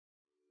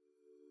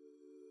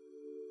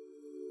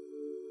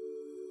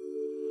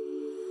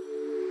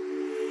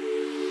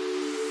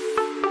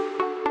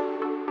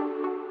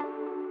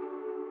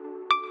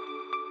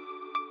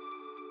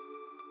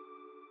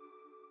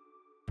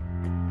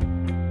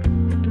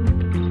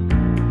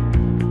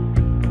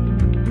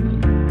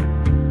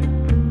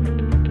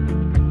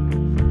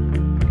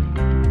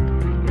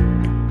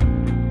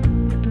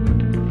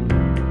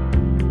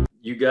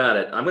got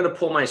it. I'm going to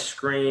pull my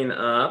screen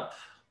up.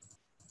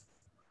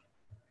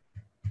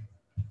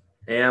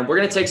 And we're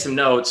going to take some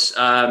notes.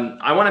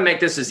 I want to make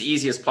this as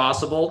easy as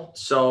possible.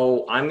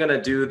 So I'm going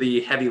to do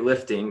the heavy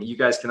lifting. You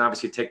guys can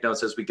obviously take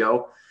notes as we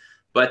go.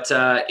 But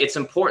it's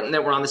important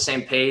that we're on the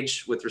same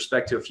page with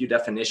respect to a few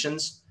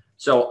definitions.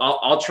 So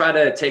I'll try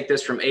to take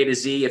this from A to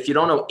Z. If you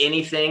don't know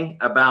anything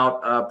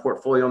about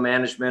portfolio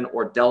management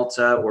or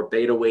delta or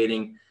beta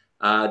weighting,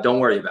 don't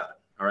worry about it.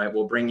 All right,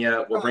 we'll bring you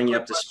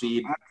up to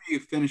speed. After you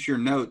finish your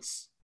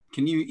notes,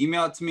 can you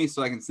email it to me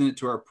so I can send it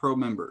to our pro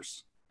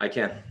members? I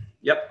can.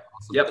 Yep.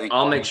 Awesome. Yep.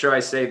 I'll make sure I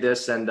save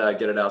this and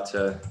get it out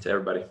to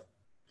everybody.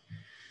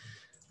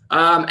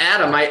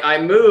 Adam, I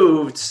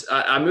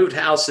moved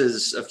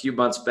houses a few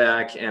months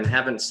back and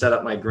haven't set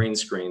up my green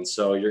screen,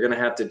 so you're gonna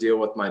have to deal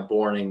with my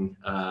boring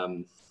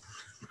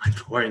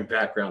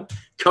background.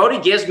 Cody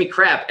gives me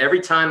crap every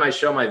time I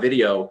show my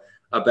video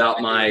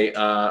about my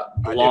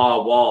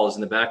blah walls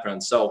in the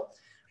background. So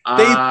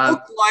they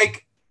look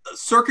like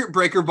circuit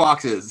breaker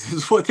boxes,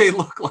 is what they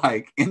look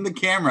like in the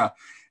camera.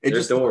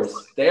 They're doors.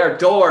 They are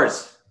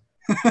doors.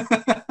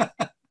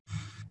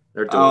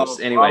 They're doors.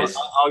 Anyways,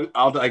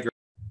 I'll digress.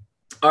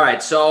 All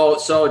right,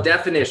 so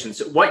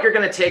definitions. What you're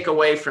going to take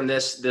away from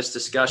this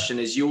discussion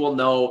is you will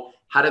know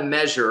how to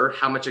measure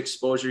how much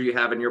exposure you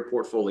have in your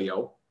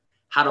portfolio,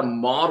 how to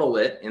model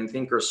it in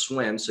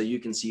Thinkorswim so you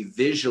can see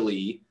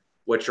visually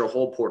what your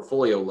whole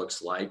portfolio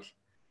looks like.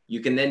 You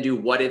can then do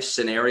what if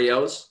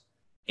scenarios,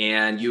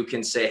 and you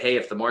can say, hey,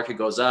 if the market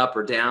goes up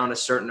or down a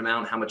certain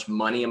amount, how much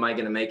money am I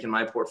going to make in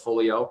my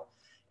portfolio?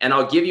 And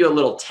I'll give you a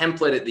little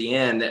template at the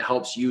end that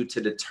helps you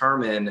to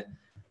determine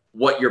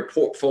what your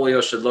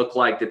portfolio should look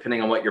like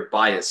depending on what your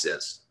bias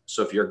is.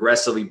 So if you're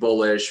aggressively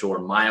bullish or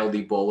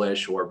mildly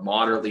bullish or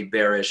moderately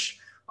bearish,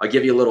 I'll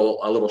give you a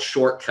little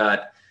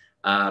shortcut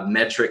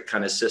metric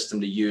kind of system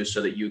to use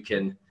so that you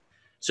can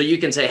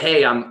say,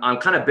 hey, I'm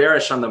kind of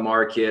bearish on the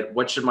market.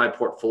 What should my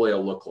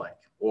portfolio look like?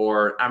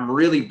 Or I'm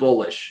really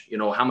bullish,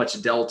 how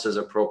much delta is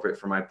appropriate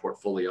for my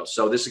portfolio.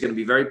 So this is going to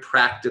be very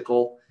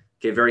practical,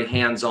 okay, very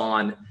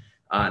hands-on,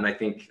 and I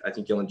think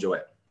you'll enjoy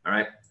it. All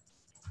right.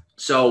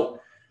 So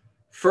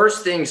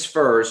first things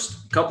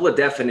first, a couple of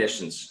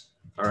definitions.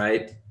 All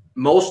right.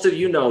 Most of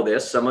you know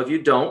this. Some of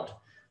you don't.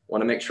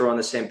 Want to make sure we're on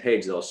the same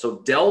page though. So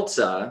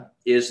delta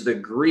is the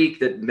Greek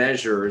that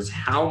measures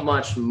how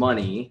much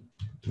money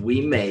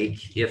we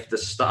make if the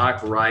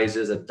stock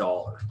rises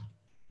 $1.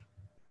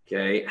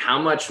 Okay. How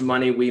much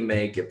money we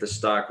make if the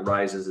stock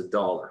rises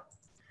 $1.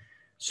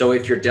 So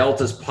if your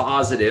delta is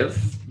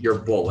positive, you're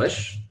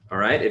bullish. All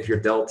right. If your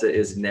delta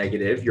is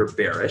negative, you're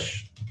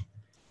bearish.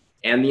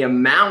 And the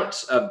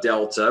amount of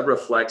delta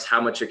reflects how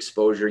much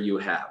exposure you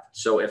have.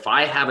 So if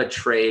I have a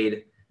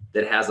trade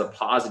that has a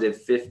positive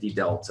 50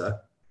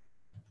 delta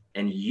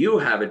and you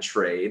have a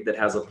trade that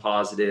has a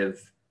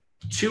positive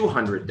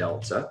 200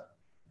 delta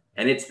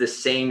and it's the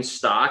same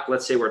stock,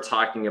 let's say we're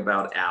talking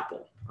about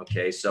Apple.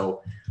 Okay.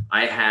 So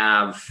I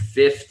have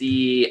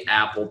 50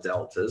 Apple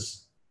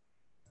deltas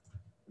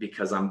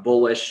because I'm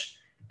bullish.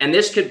 And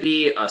this could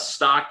be a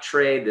stock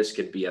trade. This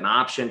could be an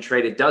option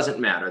trade. It doesn't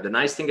matter. The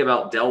nice thing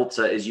about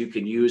delta is you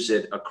can use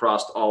it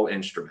across all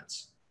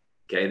instruments.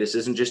 Okay. This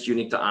isn't just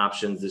unique to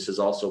options. This is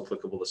also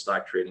applicable to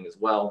stock trading as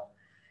well.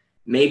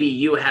 Maybe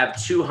you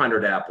have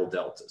 200 Apple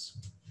deltas.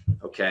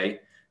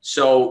 Okay.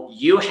 So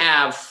you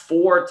have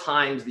 4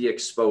 times the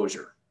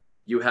exposure.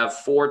 You have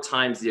 4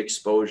 times the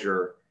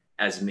exposure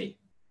as me.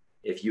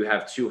 If you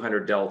have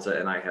 200 delta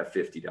and I have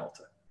 50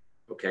 delta.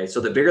 Okay.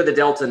 So the bigger the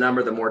delta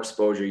number, the more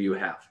exposure you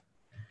have.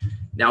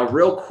 Now,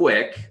 real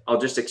quick, I'll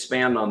just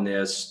expand on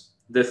this.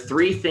 The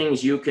 3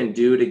 things you can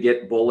do to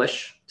get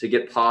bullish, to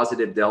get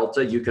positive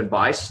delta, you can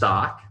buy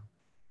stock.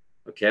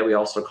 Okay, we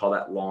also call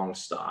that long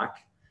stock.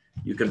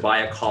 You can buy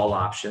a call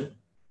option,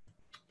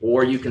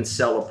 or you can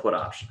sell a put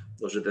option.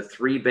 Those are the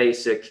 3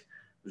 basic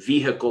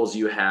vehicles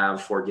you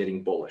have for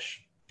getting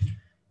bullish.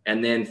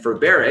 And then for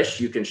bearish,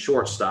 you can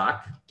short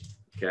stock.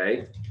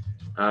 Okay,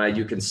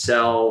 you can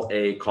sell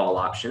a call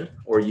option,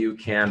 or you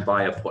can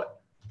buy a put.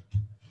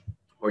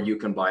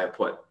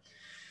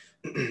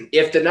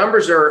 If the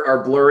numbers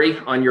are blurry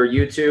on your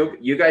YouTube,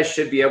 you guys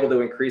should be able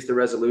to increase the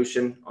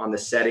resolution on the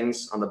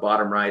settings on the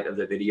bottom right of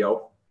the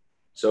video.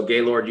 So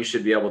Gaylord, you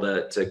should be able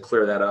to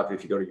clear that up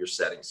if you go to your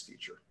settings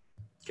feature.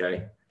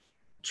 Okay.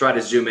 Try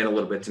to zoom in a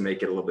little bit to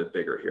make it a little bit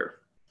bigger here.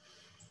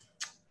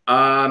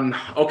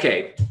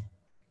 Okay.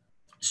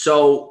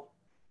 So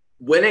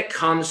when it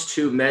comes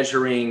to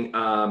measuring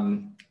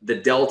the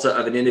delta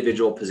of an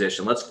individual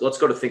position, let's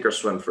go to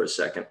Thinkorswim for a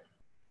second.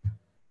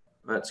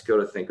 Let's go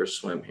to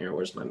Thinkorswim here.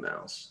 Where's my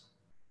mouse?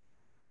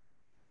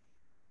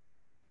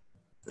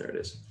 There it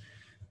is.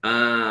 All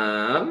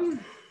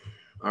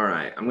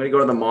right. I'm going to go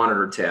to the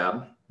monitor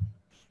tab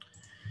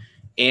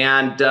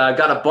and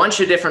got a bunch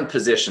of different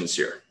positions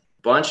here.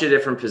 Bunch of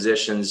different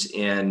positions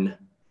in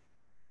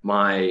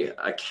my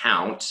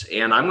account.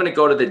 And I'm going to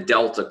go to the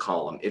delta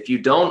column. If you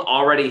don't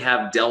already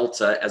have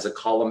delta as a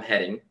column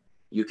heading,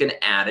 you can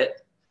add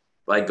it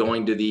by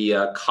going to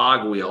the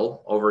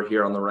cogwheel over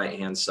here on the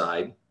right-hand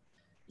side.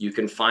 you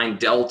can find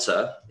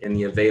delta in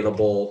the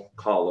available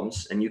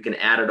columns, and you can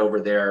add it over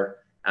there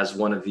as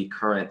one of the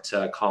current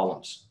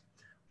columns.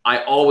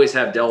 I always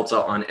have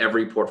delta on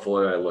every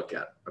portfolio I look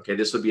at. Okay,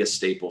 this would be a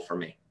staple for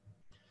me.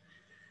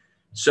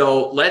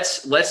 So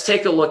let's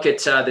take a look at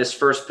this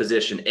first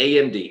position,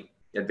 AMD,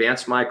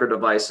 Advanced Micro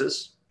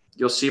Devices.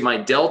 You'll see my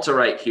delta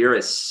right here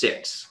is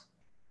 6.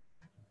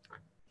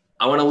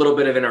 I want a little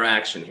bit of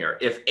interaction here.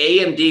 If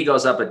AMD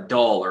goes up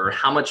 $1,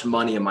 how much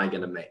money am I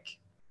going to make?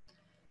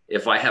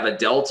 If I have a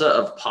delta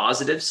of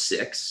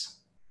 +6,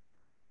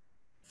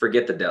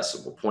 forget the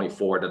decimal,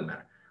 0.4, doesn't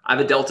matter. I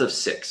have a delta of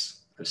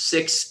 6. I have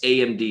 6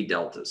 AMD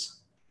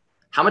deltas.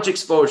 How much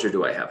exposure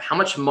do I have? How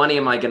much money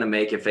am I going to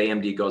make if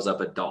AMD goes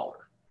up $1?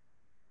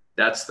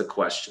 That's the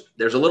question.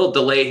 There's a little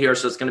delay here,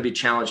 so it's going to be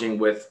challenging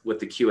with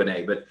the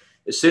Q&A. But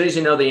as soon as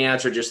you know the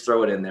answer, just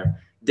throw it in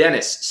there.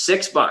 Dennis,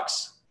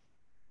 $6.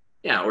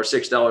 Yeah, or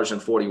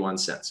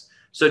 $6.41.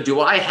 So do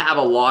I have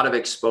a lot of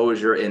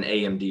exposure in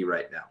AMD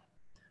right now?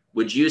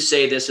 Would you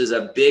say this is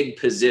a big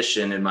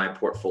position in my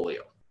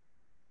portfolio?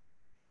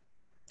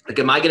 Like,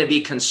 am I going to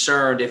be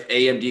concerned if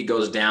AMD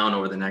goes down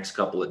over the next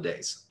couple of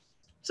days?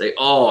 Say,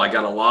 oh, I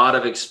got a lot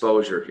of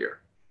exposure here.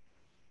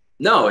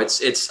 No,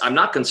 I'm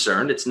not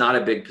concerned. It's not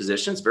a big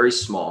position. It's very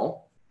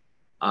small.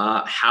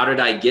 How did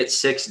I get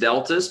 6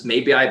 deltas?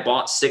 Maybe I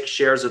bought 6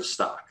 shares of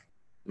stock.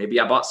 Maybe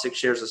I bought 6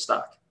 shares of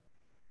stock.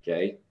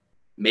 Okay.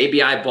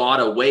 Maybe I bought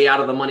a way out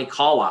of the money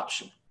call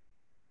option,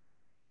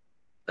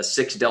 a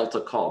 6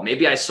 delta call.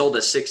 Maybe I sold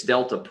a 6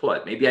 delta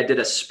put. Maybe I did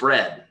a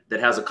spread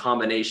that has a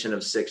combination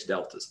of 6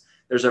 deltas.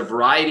 There's a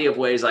variety of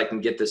ways I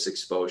can get this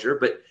exposure,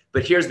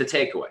 but here's the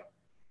takeaway.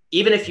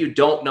 Even if you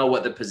don't know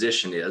what the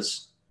position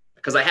is,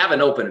 because I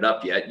haven't opened it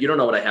up yet, you don't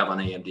know what I have on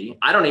AMD.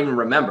 I don't even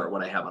remember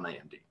what I have on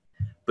AMD.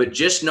 But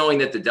just knowing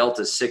that the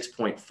delta is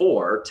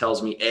 6.4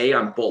 tells me A,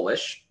 I'm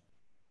bullish,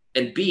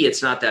 and B,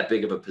 it's not that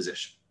big of a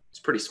position. It's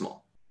pretty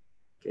small.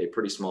 Okay,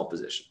 pretty small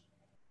position.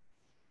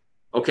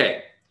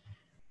 Okay,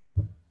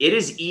 it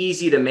is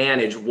easy to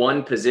manage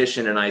one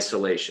position in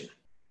isolation.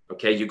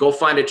 Okay, you go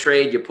find a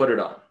trade, you put it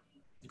on.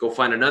 You go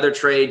find another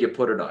trade, you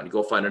put it on. You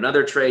go find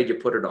another trade, you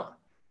put it on.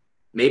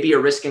 Maybe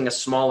you're risking a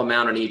small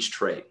amount on each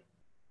trade.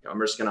 You know,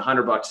 I'm risking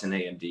 $100 in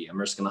AMD. I'm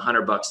risking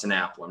 $100 in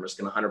Apple. I'm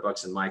risking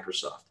 $100 in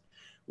Microsoft.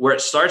 Where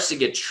it starts to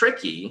get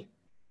tricky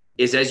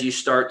is as you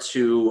start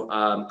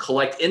to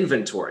collect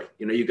inventory.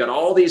 You know, you've got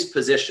all these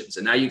positions,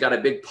 and now you got a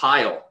big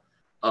pile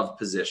of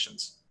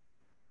positions.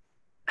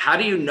 How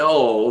do you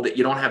know that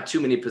you don't have too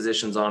many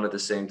positions on at the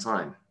same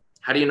time?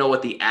 How do you know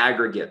what the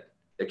aggregate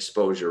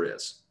exposure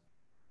is?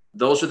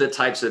 Those are the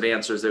types of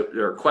answers that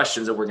are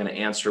questions that we're going to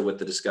answer with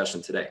the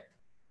discussion today.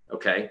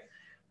 Okay.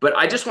 But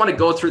I just want to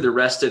go through the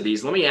rest of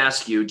these. Let me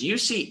ask you, do you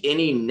see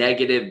any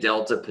negative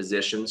delta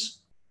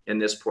positions in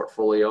this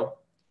portfolio?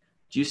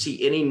 Do you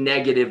see any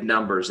negative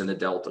numbers in the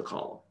delta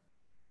column?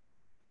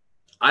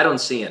 I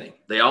don't see any.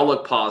 They all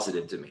look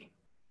positive to me.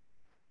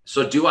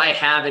 So do I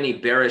have any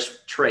bearish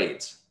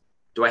trades?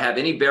 Do I have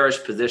any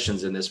bearish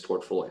positions in this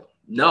portfolio?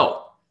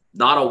 No,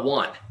 not a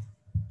one.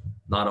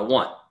 Not a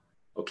one.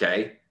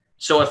 Okay.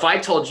 So if I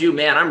told you,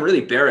 man, I'm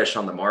really bearish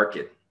on the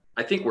market,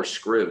 I think we're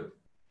screwed.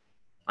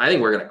 I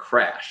think we're going to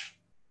crash.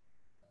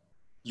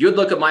 You'd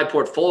look at my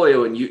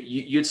portfolio and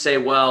you'd say,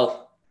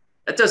 well,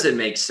 that doesn't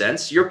make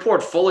sense. Your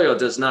portfolio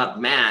does not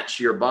match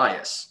your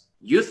bias.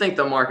 You think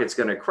the market's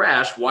going to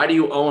crash. Why do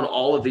you own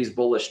all of these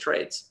bullish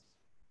trades?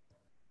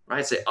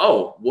 Right? Say,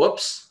 oh,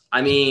 whoops.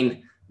 I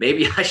mean,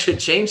 maybe I should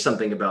change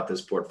something about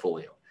this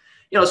portfolio.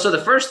 You know, so the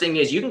first thing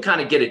is you can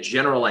kind of get a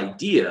general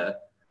idea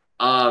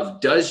of,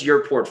 does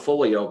your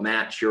portfolio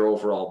match your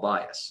overall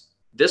bias?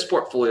 This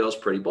portfolio is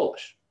pretty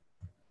bullish.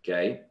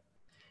 Okay.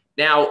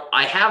 Now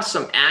I have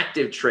some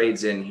active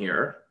trades in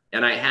here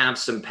and I have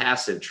some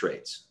passive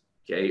trades.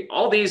 Okay.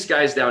 All these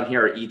guys down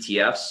here are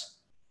ETFs.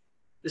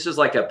 This is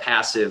like a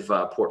passive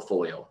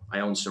portfolio.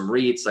 I own some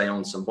REITs. I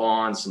own some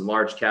bonds, some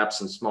large caps,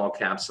 some small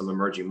caps, some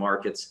emerging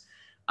markets.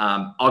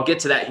 I'll get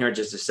to that here in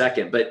just a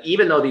second. But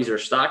even though these are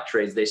stock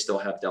trades, they still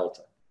have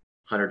delta.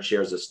 100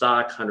 shares of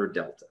stock, 100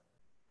 delta.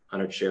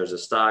 100 shares of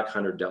stock,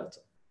 100 delta.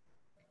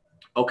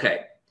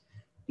 Okay,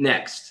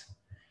 next.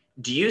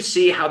 Do you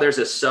see how there's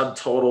a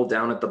subtotal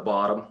down at the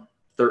bottom?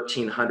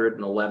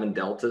 1,311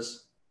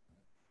 deltas.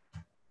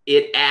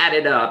 It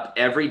added up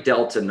every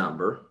delta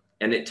number,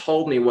 and it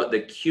told me what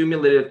the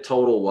cumulative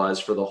total was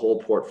for the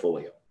whole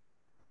portfolio.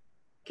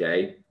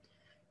 Okay,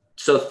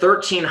 so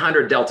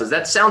 1,300 deltas.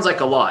 That sounds like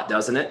a lot,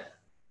 doesn't it?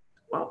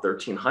 Wow,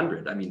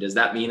 1,300. I mean, does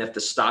that mean if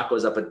the stock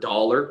goes up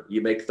 $1,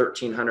 you make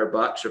 $1,300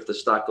 bucks? Or if the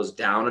stock goes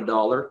down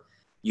 $1,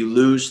 you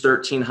lose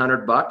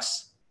 $1,300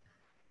 bucks?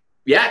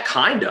 Yeah,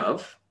 kind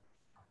of.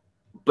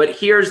 But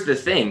here's the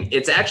thing.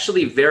 It's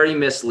actually very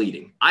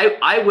misleading.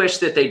 I wish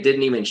that they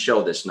didn't even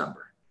show this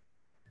number,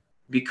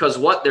 because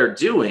what they're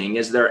doing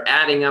is they're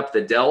adding up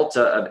the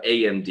delta of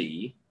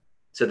AMD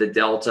to the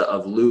delta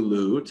of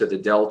Lulu, to the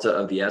delta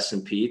of the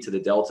S&P, to the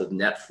delta of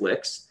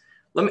Netflix.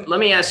 Let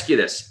me ask you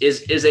this.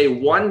 Is a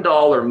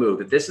 $1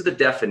 move, if this is the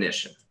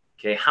definition,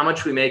 okay, how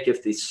much we make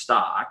if the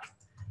stock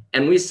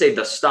And we say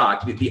the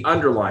stock, the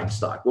underlying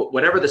stock,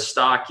 whatever the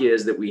stock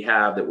is that we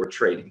have that we're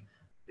trading.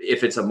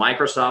 If it's a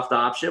Microsoft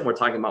option, we're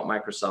talking about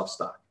Microsoft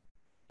stock.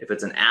 If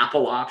it's an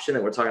Apple option,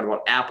 then we're talking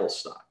about Apple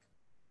stock.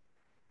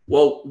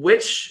 Well,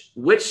 which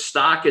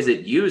stock is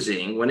it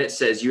using when it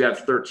says you have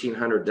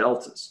 1,300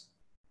 deltas?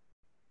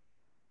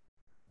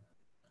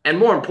 And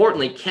more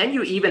importantly, can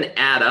you even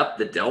add up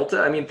the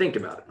delta? I mean, think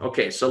about it.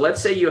 Okay, so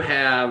let's say you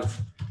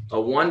have a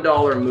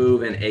 $1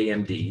 move in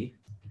AMD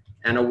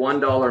and a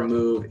 $1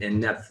 move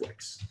in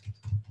Netflix.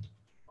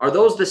 Are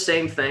those the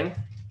same thing?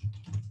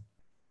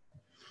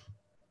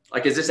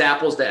 Like, is this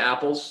apples to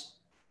apples?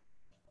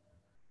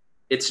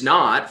 It's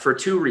not, for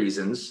two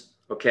reasons,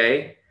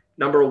 okay?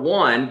 Number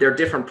one, they're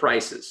different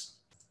prices.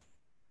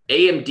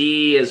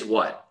 AMD is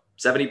what?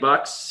 70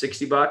 bucks,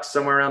 60 bucks,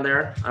 somewhere around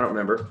there. I don't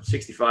remember,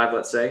 65,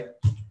 let's say.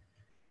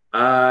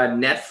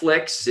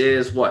 Netflix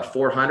is what,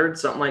 400,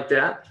 something like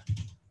that.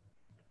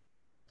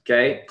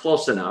 Okay,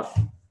 close enough.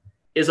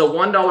 Is a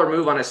 $1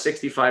 move on a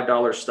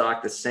 $65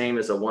 stock the same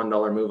as a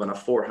 $1 move on a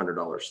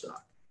 $400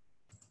 stock?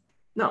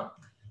 No.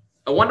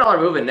 A $1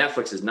 move in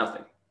Netflix is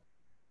nothing.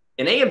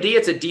 In AMD,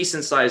 it's a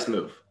decent sized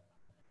move.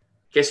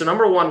 Okay, so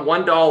number one,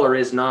 $1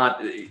 is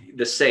not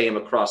the same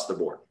across the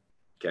board.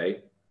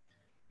 Okay.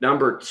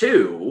 Number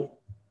two,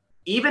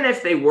 even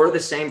if they were the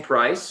same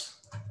price,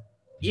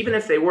 do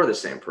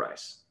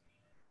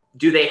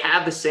they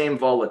have the same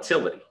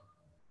volatility?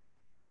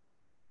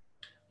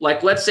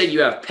 Like, let's say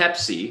you have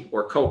Pepsi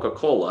or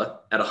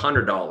Coca-Cola at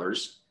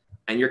 $100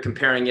 and you're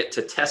comparing it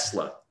to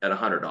Tesla at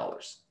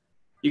 $100.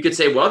 You could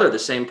say, well, they're the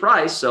same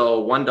price,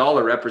 so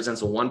 $1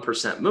 represents a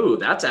 1% move.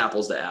 That's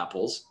apples to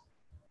apples.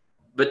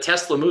 But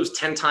Tesla moves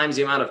 10 times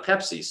the amount of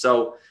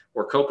Pepsi,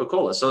 or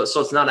Coca-Cola. So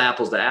it's not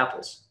apples to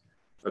apples.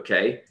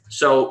 Okay.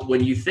 So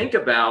when you think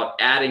about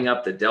adding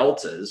up the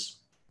deltas,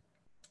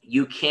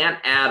 you can't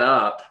add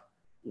up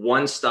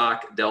one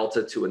stock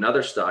delta to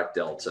another stock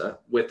delta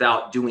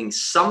without doing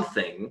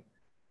something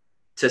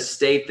to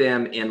state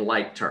them in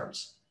like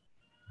terms.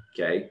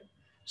 Okay.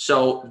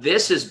 So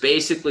this is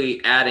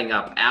basically adding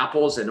up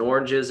apples and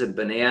oranges and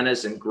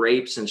bananas and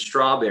grapes and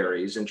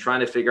strawberries and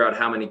trying to figure out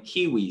how many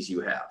kiwis you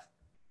have.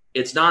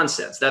 It's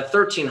nonsense. That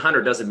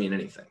 1,300 doesn't mean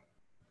anything.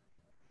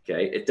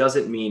 Okay. It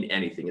doesn't mean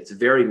anything. It's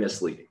very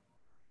misleading.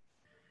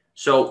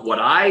 So what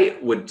I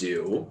would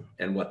do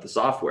and what the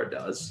software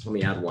does, let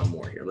me add one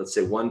more here. Let's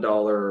say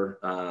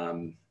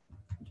 $1.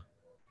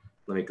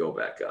 Let me go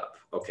back up.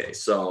 Okay.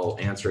 So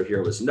answer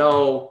here was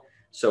no.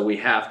 So we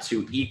have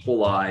to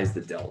equalize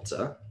the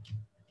delta,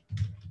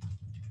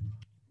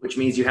 which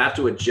means you have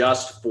to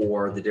adjust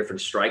for the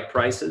different strike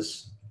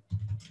prices.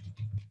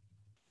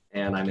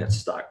 And I meant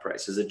stock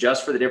prices.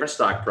 Adjust for the different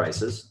stock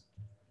prices.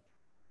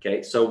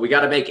 Okay, so we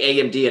got to make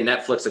AMD and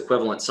Netflix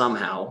equivalent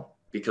somehow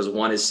because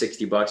one is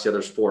 60 bucks, the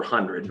other's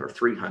 400 or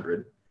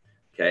 300.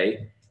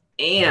 Okay,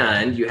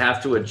 and you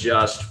have to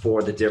adjust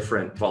for the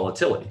different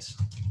volatilities.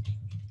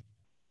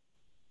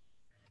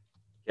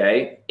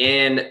 Okay,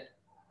 in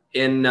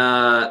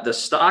the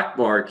stock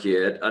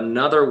market,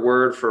 another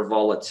word for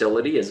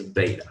volatility is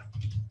beta.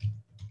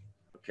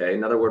 Okay,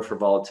 another word for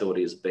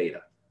volatility is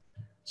beta.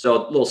 So a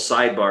little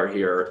sidebar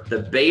here,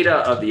 the beta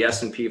of the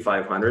S&P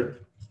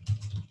 500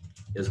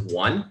 is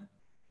 1.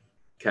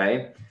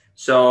 Okay.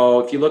 So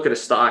if you look at a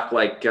stock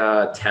like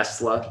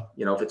Tesla,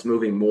 if it's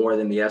moving more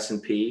than the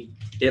S&P,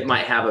 it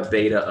might have a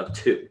beta of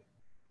 2.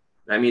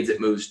 That means it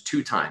moves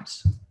 2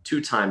 times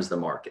the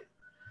market.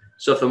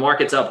 So if the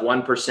market's up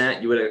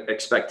 1%, you would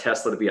expect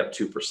Tesla to be up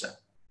 2%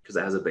 because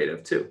it has a beta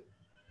of 2.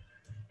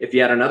 If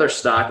you had another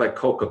stock like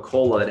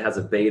Coca-Cola that has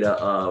a beta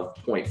of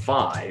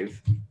 0.5,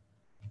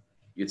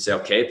 you'd say,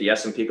 okay, if the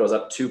S&P goes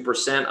up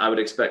 2%, I would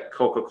expect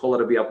Coca-Cola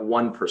to be up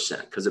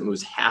 1% because it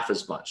moves half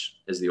as much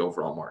as the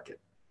overall market.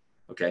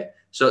 Okay,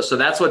 so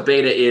that's what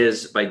beta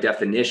is by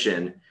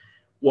definition.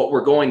 What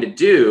we're going to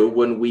do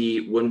when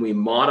we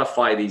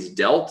modify these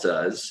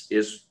deltas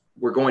is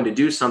we're going to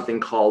do something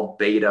called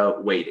beta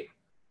weighting.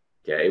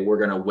 Okay, we're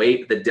going to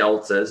weight the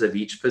deltas of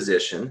each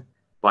position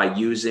by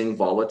using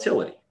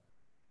volatility.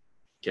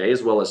 Okay,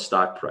 as well as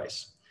stock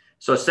price.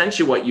 So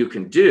essentially what you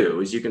can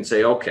do is you can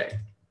say, okay,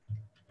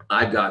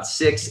 I've got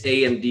 6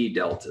 AMD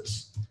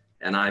deltas,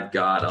 and I've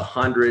got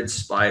 100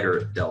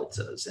 Spider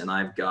deltas, and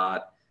I've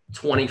got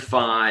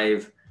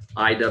 25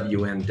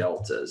 IWM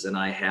deltas, and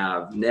I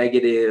have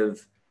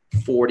negative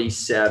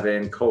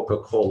 47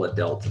 Coca-Cola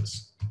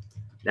deltas.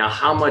 Now,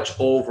 how much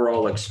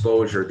overall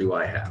exposure do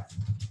I have?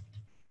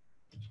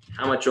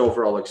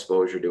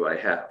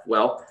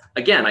 Well,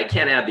 again, I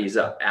can't add these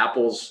up.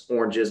 Apples,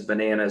 oranges,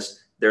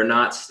 bananas, they're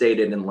not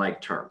stated in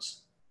like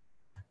terms.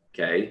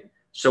 Okay.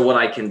 So what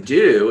I can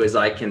do is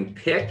I can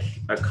pick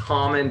a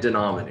common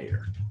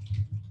denominator.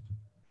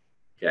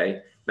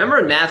 Okay. Remember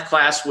in math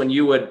class when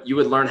you would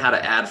learn how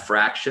to add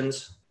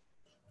fractions?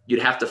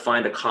 You'd have to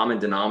find a common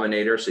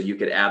denominator so you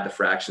could add the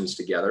fractions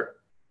together.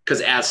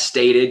 Because as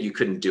stated, you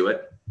couldn't do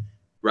it,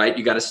 right?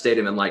 You got to state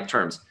them in like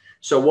terms.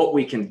 So what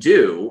we can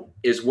do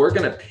is we're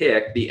going to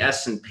pick the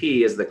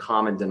S&P as the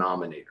common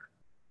denominator.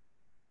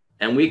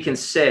 and we can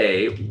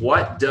say,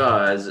 what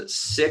does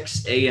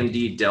 6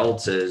 AMD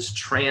deltas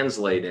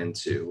translate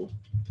into,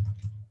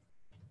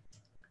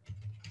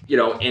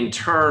 in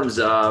terms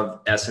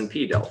of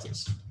S&P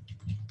deltas?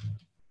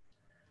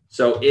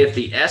 So if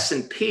the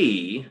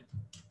S&P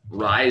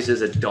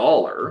rises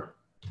 $1,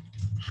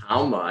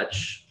 how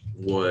much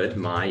would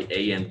my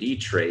AMD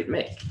trade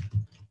make?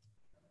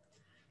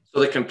 So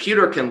the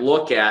computer can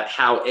look at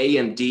how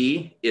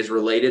AMD is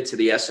related to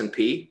the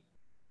S&P,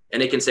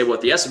 and it can say, well,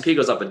 if the S&P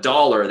goes up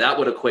 $1, that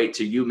would equate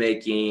to you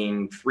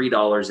making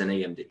 $3 in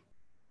AMD.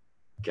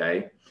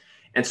 Okay.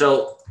 And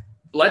so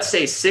let's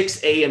say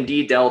 6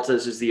 AMD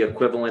deltas is the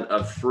equivalent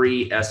of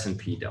 3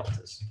 S&P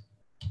deltas.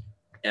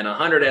 And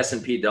 100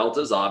 S&P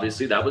deltas,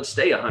 obviously, that would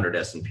stay 100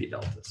 S&P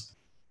deltas.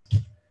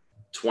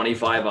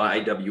 25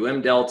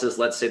 IWM deltas,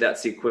 let's say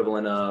that's the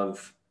equivalent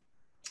of,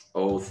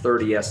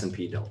 30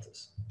 S&P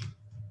deltas.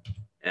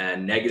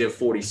 And negative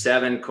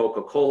 47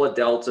 Coca-Cola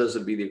deltas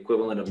would be the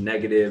equivalent of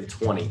negative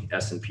 20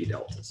 S&P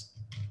deltas.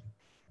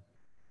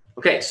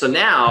 Okay, so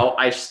now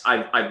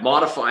I've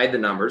modified the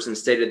numbers and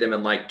stated them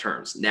in like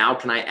terms. Now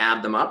can I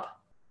add them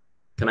up?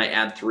 Can I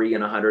add 3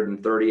 and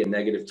 130 and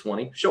negative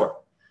 20? Sure.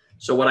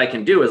 So what I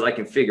can do is I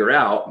can figure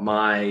out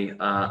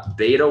my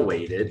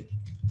beta-weighted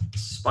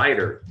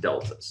spider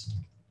deltas.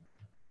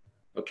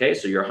 Okay,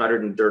 so your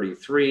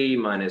 133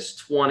 minus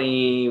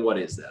 20, what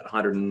is that,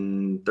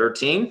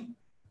 113?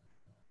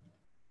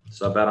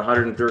 So about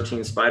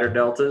 113 spider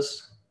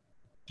deltas.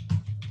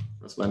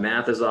 Unless my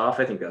math is off,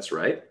 I think that's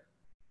right.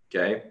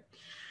 Okay,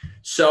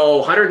 so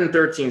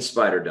 113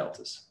 spider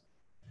deltas.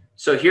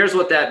 So here's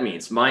what that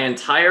means. My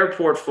entire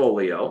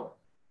portfolio,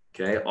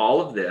 okay, all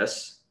of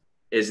this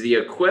is the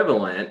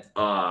equivalent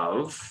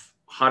of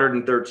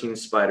 113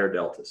 spider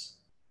deltas.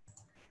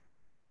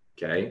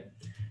 Okay,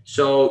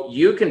 so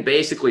you can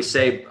basically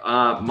say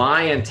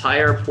my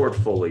entire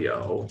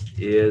portfolio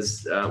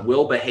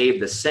will behave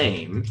the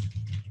same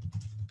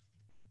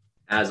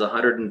as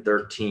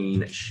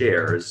 113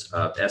 shares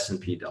of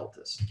S&P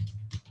deltas.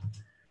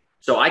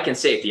 So I can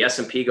say if the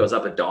S&P goes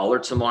up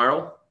 $1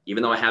 tomorrow,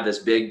 even though I have this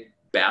big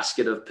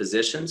basket of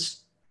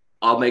positions,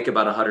 I'll make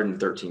about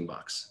 113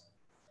 bucks.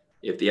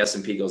 If the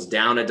S&P goes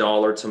down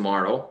 $1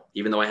 tomorrow,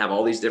 even though I have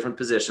all these different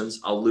positions,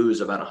 I'll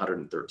lose about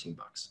 113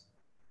 bucks.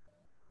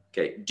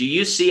 Okay, do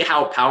you see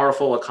how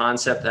powerful a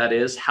concept that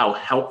is? How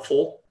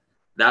helpful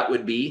that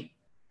would be?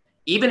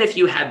 Even if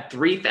you had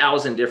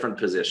 3,000 different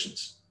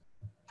positions,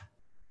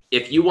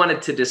 if you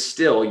wanted to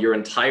distill your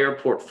entire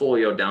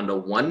portfolio down to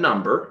one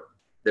number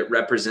that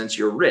represents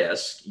your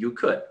risk, you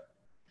could.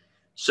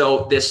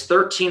 So this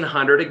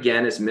 1,300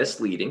 again is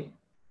misleading.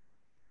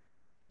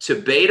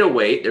 To beta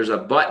weight, there's a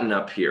button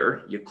up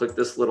here. You click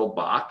this little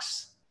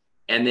box,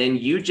 and then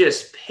you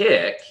just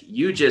pick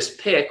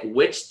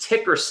which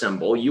ticker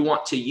symbol you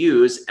want to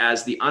use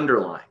as the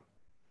underlying.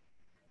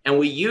 And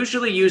we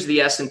usually use the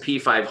S&P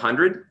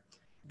 500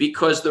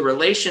 because the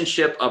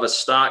relationship of a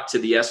stock to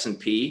the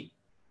S&P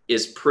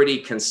is pretty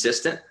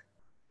consistent.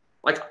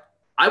 Like,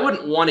 I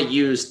wouldn't want to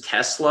use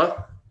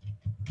Tesla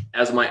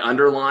as my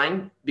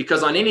underlying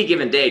because on any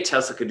given day,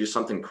 Tesla could do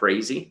something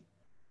crazy.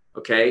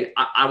 Okay,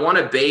 I want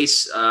to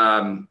base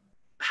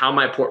how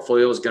my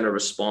portfolio is going to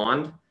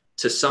respond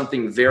to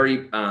something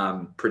very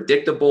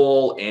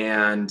predictable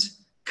and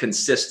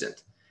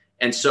consistent.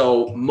 And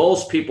so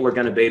most people are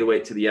going to beta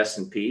weight to the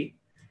S&P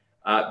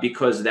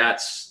because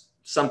that's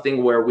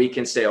something where we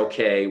can say,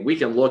 okay, we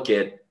can look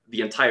at the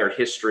entire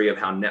history of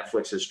how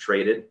Netflix is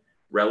traded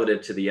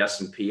relative to the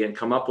S&P and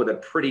come up with a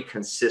pretty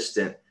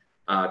consistent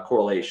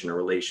correlation or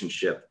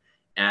relationship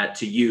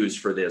to use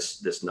for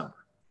this number.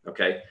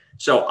 Okay,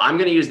 so I'm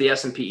going to use the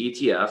S&P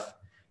ETF.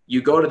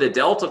 You go to the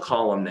delta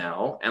column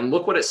now and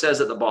look what it says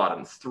at the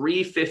bottom,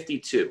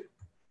 352.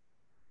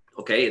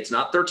 Okay, it's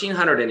not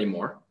 1,300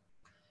 anymore.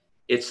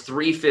 It's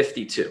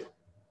 352.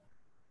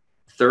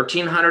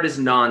 1,300 is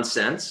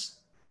nonsense,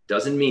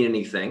 doesn't mean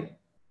anything.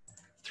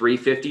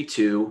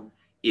 352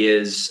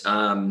 is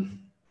not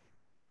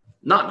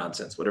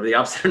nonsense, whatever the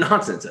opposite of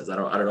nonsense is. I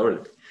don't know what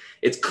it is.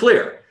 It's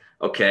clear.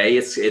 Okay,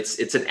 it's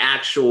an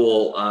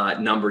actual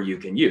number you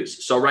can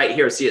use. So right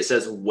here, see it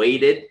says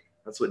weighted.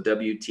 That's what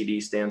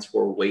WTD stands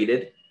for,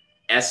 weighted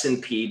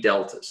S&P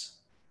deltas.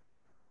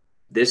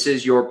 This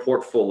is your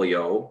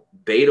portfolio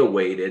beta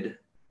weighted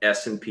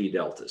S&P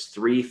deltas,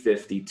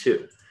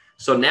 352.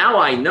 So now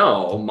I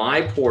know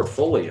my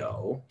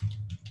portfolio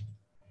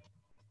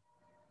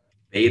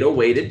beta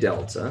weighted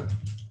delta.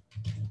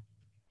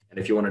 And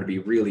if you wanted to be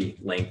really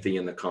lengthy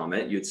in the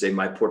comment, you'd say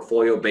my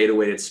portfolio beta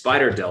weighted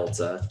spider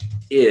delta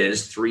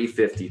is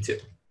 352.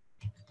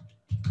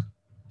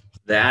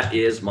 That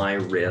is my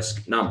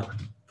risk number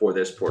for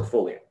this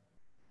portfolio.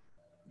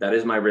 That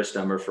is my risk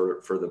number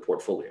for the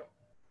portfolio.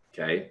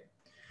 Okay.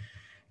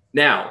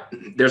 Now,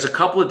 there's a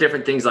couple of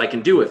different things I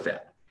can do with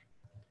that.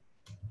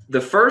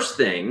 The first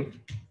thing,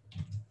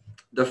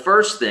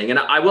 and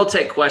I will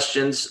take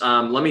questions.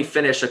 Let me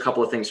finish a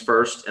couple of things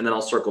first, and then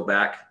I'll circle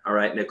back. All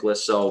right,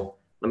 Nicholas. So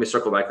let me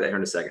circle back to that here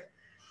in a second.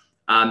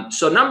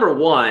 So number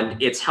one,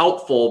 it's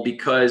helpful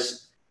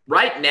because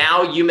right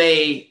now you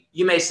may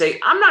you may say,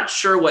 I'm not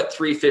sure what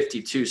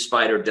 352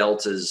 spider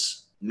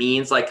deltas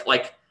means. Like,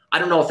 I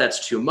don't know if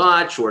that's too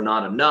much or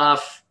not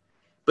enough.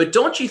 But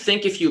don't you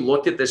think if you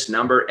looked at this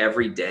number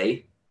every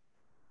day,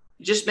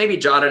 you just maybe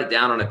jotted it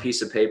down on a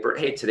piece of paper,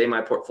 hey, today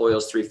my portfolio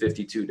is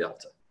 352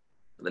 delta.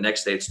 The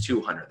next day it's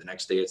 200. The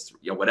next day it's,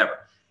 whatever.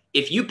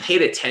 If you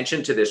paid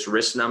attention to this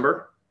risk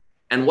number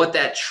and what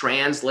that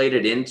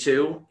translated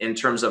into in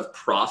terms of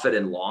profit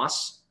and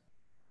loss,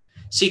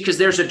 see, because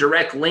there's a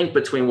direct link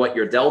between what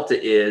your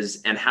delta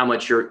is and how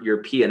much your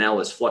P&L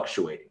is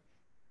fluctuating.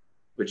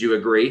 Would you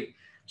agree?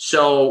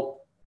 So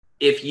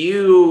if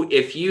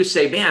you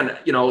say, man,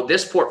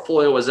 this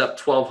portfolio was up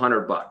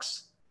 $1,200,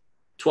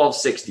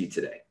 $1,260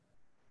 today.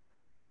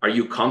 Are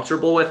you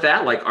comfortable with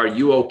that? Like, are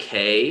you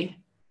okay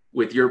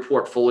with your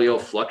portfolio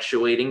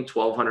fluctuating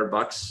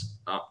 $1,200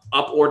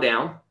 up or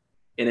down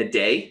in a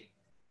day?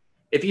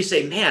 If you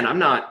say, man, I'm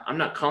not,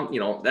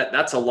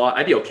 that's a lot.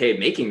 I'd be okay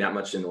making that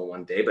much in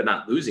one day, but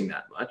not losing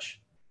that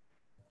much.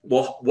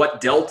 Well,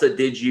 what delta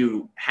did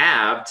you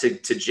have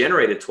to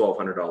generate a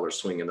 $1,200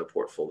 swing in the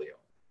portfolio?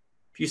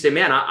 If you say,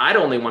 man, I'd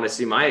only want to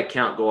see my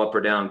account go up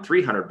or down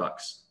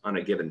 $300 on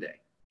a given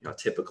day, a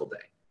typical day.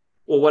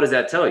 Well, what does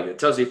that tell you? It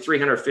tells you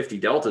 350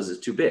 deltas is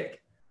too big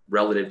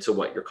relative to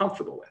what you're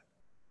comfortable with,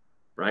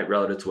 right?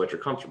 Relative to what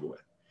you're comfortable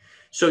with.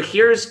 So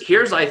here's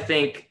I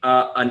think,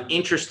 an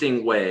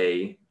interesting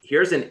way.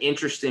 Here's an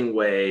interesting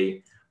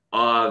way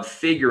of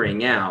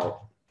figuring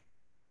out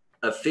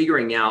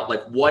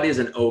like what is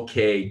an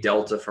okay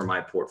delta for my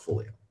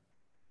portfolio.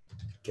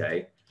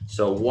 Okay,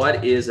 so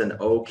what is an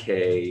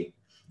okay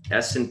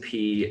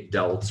S&P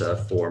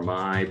delta for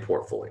my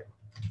portfolio?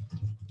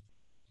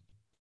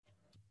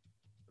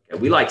 Okay,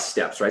 we like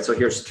steps, right? So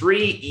here's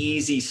 3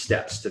 easy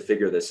steps to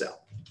figure this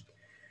out.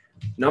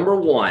 Number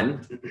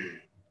 1,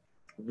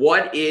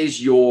 what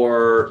is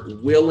your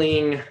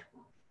willing,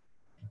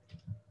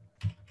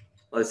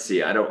 let's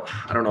see, I don't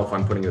know if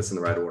I'm putting this in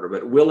the right order,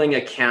 but willing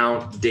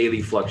account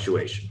daily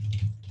fluctuation.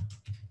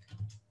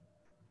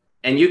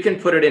 And you can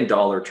put it in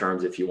dollar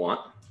terms if you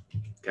want,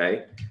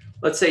 okay?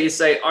 Let's say you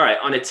say, all right,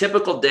 on a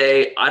typical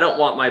day, I don't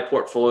want my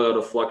portfolio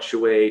to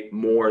fluctuate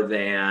more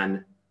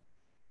than,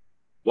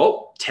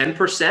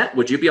 10%.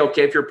 Would you be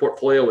okay if your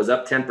portfolio was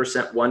up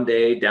 10% one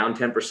day, down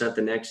 10%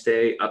 the next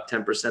day, up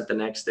 10% the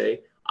next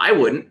day? I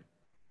wouldn't.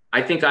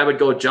 I think I would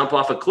go jump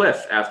off a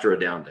cliff after a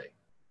down day.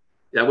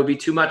 That would be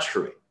too much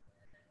for me.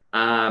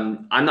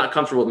 I'm not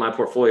comfortable with my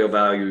portfolio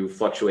value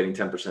fluctuating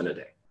 10% a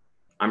day.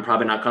 I'm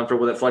probably not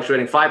comfortable with it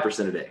fluctuating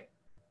 5% a day.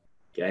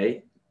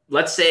 Okay.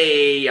 Let's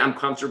say I'm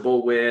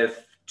comfortable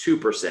with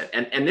 2%.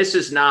 And this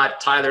is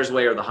not Tyler's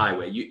way or the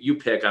highway. You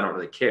pick, I don't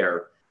really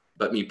care.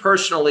 But me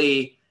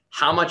personally,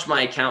 how much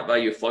my account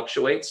value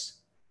fluctuates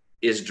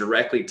is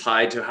directly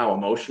tied to how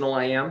emotional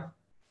I am.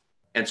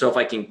 And so if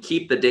I can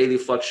keep the daily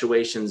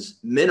fluctuations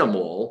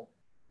minimal,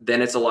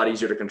 then it's a lot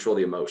easier to control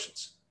the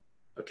emotions.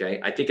 Okay.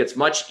 I think it's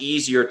much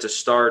easier to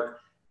start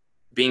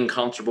being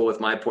comfortable with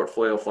my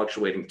portfolio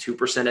fluctuating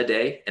 2% a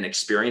day and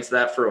experience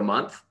that for a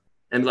month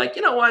and be like,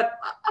 you know what,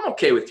 I'm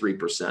okay with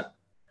 3%.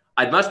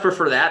 I'd much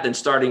prefer that than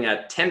starting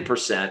at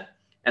 10%.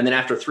 And then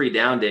after 3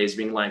 down days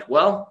being like,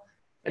 well,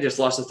 I just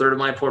lost a third of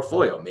my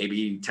portfolio.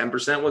 Maybe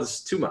 10%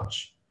 was too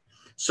much.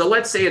 So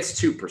let's say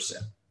it's 2%.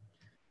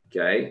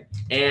 Okay.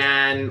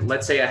 And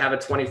let's say I have a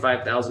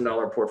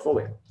 $25,000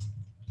 portfolio.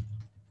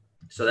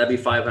 So that'd be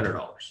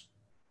 $500.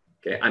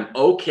 Okay. I'm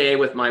okay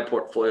with my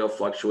portfolio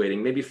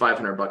fluctuating maybe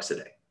 $500 a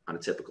day on a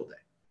typical day.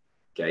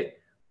 Okay.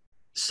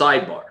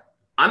 Sidebar.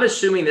 I'm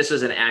assuming this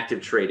is an active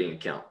trading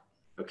account.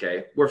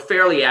 Okay. We're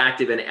fairly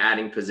active in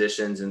adding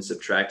positions and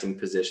subtracting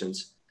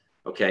positions.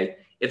 Okay.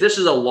 If this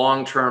is a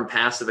long-term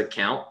passive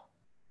account,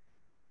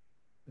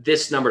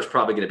 this number is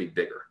probably going to be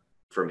bigger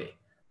for me.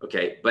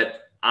 Okay.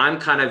 But I'm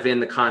kind of in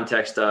the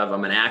context of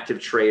I'm an active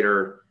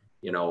trader.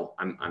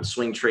 I'm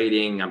swing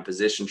trading, I'm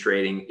position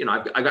trading.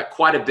 I've got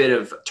quite a bit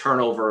of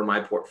turnover in my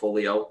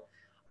portfolio.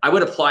 I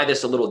would apply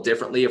this a little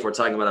differently if we're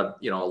talking about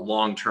a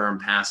long-term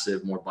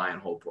passive, more buy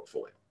and hold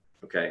portfolio.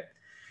 Okay.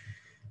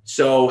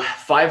 So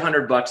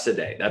 $500 a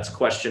day. That's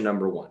question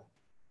number 1.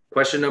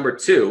 Question number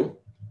 2,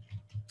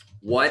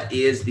 what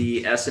is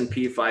the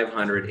S&P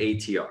 500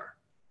 ATR?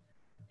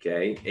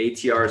 Okay.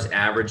 ATR is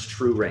average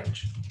true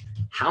range.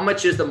 How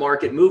much is the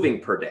market moving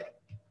per day?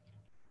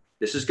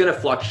 This is going to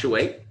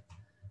fluctuate.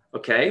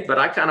 Okay. But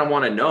I kind of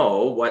want to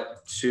know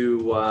what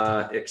to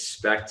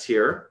expect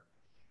here.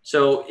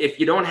 So if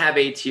you don't have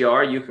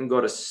ATR, you can go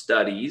to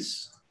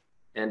studies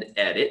and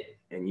edit,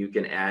 and you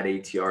can add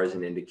ATR as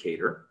an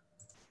indicator.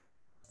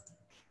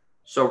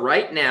 So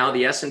right now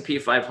the S&P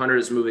 500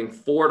 is moving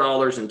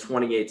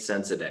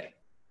 $4.28 a day.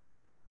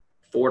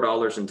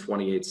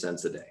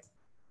 $4.28 a day.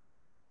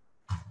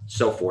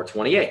 So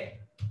 428.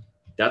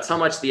 That's how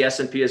much the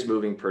S&P is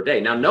moving per day.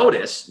 Now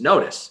notice,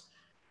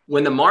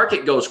 when the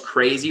market goes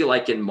crazy,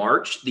 like in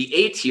March, the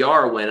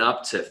ATR went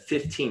up to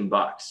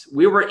 $15.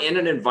 We were in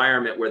an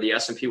environment where the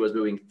S&P was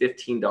moving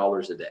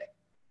 $15 a day.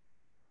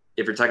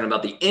 If you're talking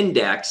about the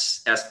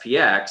index,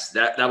 SPX,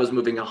 that was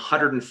moving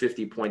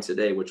 150 points a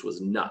day, which was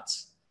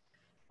nuts.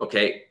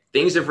 Okay.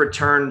 Things have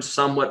returned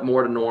somewhat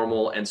more to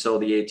normal, and so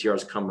the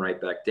ATRs come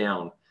right back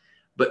down.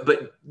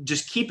 But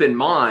just keep in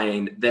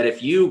mind that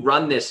if you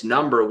run this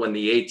number when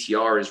the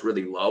ATR is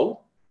really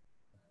low,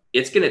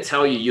 it's going to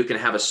tell you can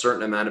have a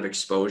certain amount of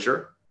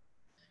exposure.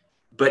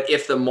 But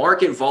if the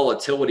market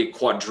volatility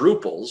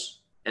quadruples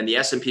and the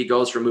S&P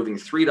goes from moving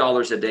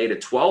 $3 a day to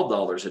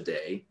 $12 a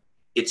day,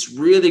 it's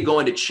really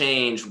going to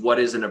change what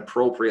is an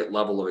appropriate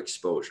level of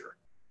exposure.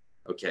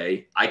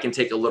 Okay. I can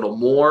take a little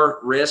more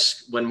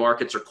risk when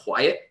markets are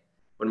quiet.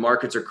 When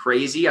markets are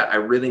crazy, I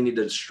really need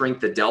to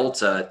shrink the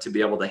delta to be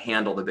able to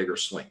handle the bigger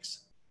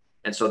swings.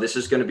 And so this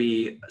is going to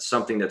be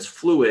something that's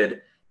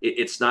fluid.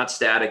 It's not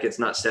static. It's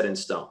not set in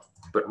stone.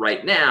 But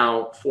right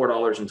now,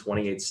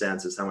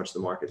 $4.28 is how much the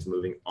market's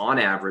moving on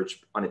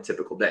average on a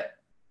typical day.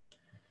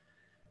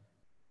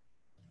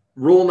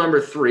 Rule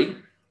number three,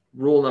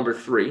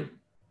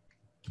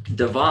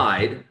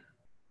 divide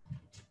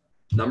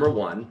number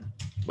one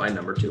by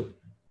number two.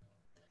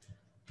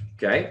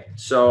 Okay,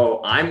 so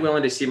I'm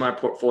willing to see my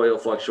portfolio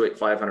fluctuate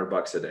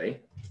 $500 a day.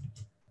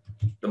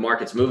 The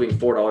market's moving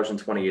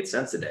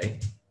 $4.28 a day.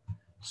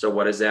 So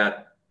what does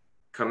that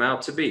come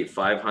out to be?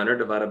 500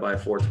 divided by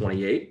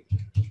 428.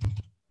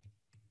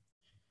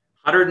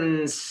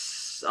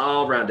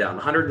 I'll round down,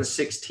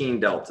 116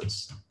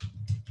 deltas.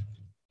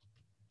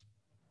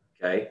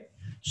 Okay,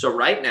 so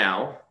right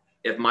now,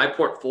 if my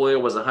portfolio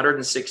was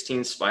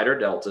 116 spider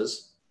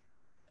deltas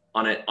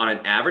on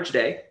an average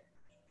day,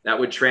 that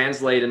would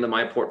translate into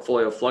my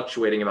portfolio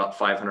fluctuating about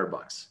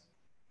 $500.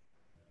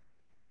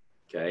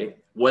 Okay.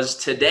 Was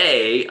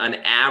today an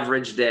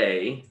average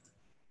day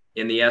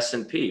in the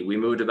S&P? We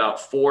moved about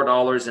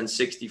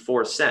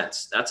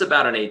 $4.64. That's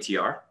about an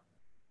ATR.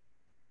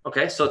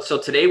 Okay. So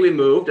today we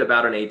moved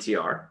about an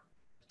ATR,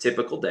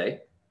 typical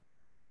day.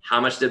 How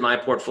much did my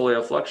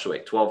portfolio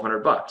fluctuate?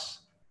 $1,200.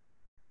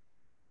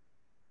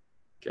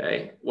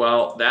 Okay.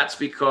 Well, that's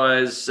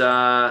because,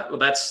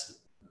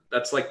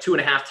 that's like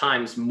 2.5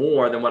 times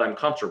more than what I'm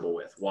comfortable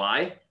with.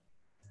 Why?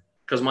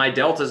 Because my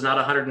delta is not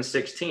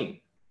 116.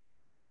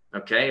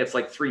 Okay, it's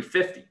like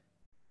 350,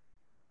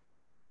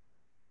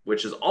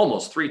 which is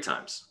almost 3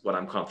 times what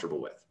I'm comfortable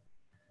with.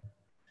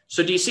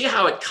 So do you see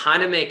how it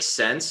kind of makes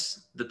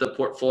sense that the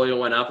portfolio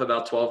went up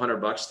about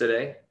 $1,200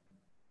 today?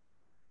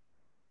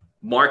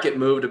 Market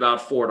moved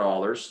about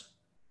 $4,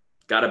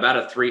 got about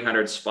a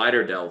 300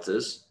 spider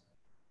deltas.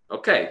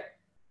 Okay,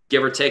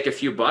 give or take a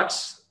few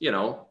bucks,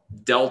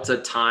 delta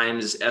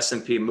times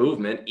S&P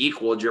movement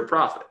equaled your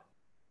profit.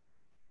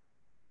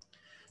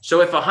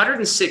 So if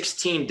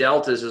 116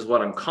 deltas is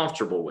what I'm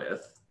comfortable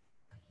with,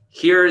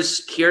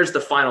 here's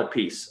the final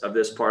piece of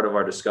this part of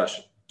our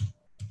discussion.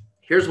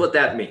 Here's what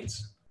that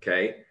means,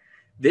 okay?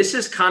 This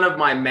is kind of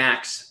my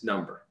max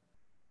number.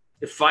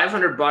 If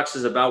 $500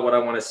 is about what I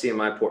want to see in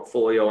my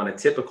portfolio on a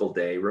typical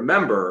day,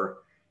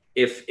 remember,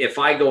 if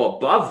I go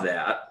above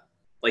that,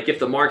 like if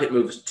the market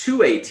moves 2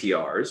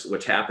 ATRs,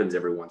 which happens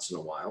every once in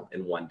a while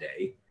in one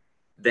day,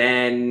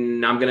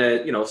 then I'm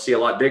going to, see a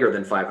lot bigger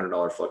than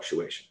 $500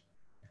 fluctuation.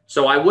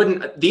 So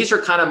these are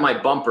kind of my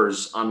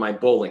bumpers on my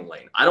bowling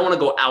lane. I don't want to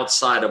go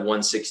outside of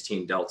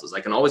 116 deltas.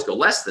 I can always go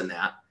less than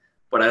that,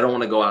 but I don't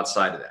want to go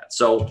outside of that.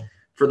 So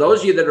for those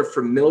of you that are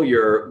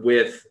familiar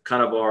with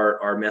kind of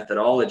our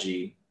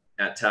methodology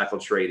at Tackle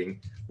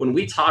Trading, when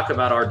we talk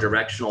about our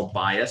directional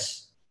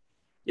bias,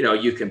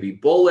 you can be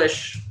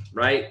bullish,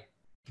 right?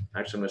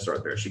 Actually, I'm going to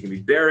start bearish. You can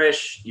be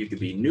bearish. You can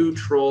be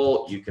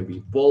neutral. You can be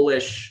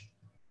bullish.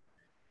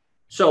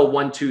 So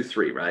 1, 2,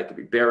 3, right? It could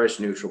be bearish,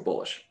 neutral,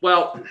 bullish.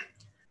 Well,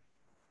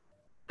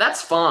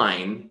 that's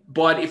fine.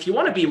 But if you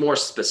want to be more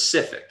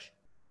specific,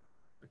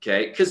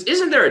 okay, because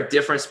isn't there a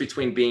difference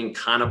between being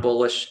kind of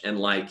bullish and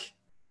like,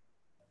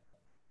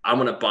 I'm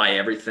going to buy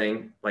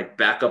everything, like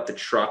back up the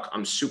truck,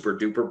 I'm super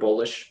duper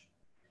bullish?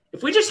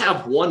 If we just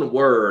have one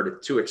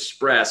word to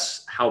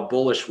express how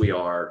bullish we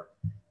are,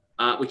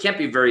 we can't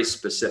be very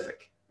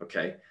specific,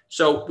 okay?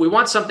 So we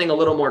want something a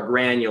little more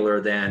granular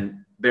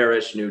than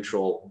bearish,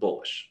 neutral,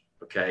 bullish,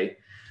 okay?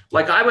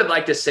 Like I would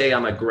like to say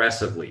I'm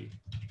aggressively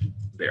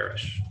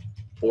bearish,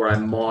 or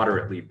I'm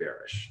moderately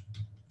bearish,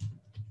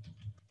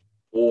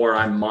 or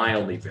I'm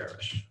mildly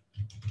bearish,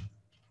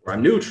 or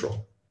I'm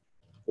neutral,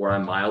 or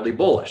I'm mildly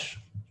bullish,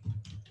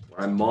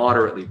 or I'm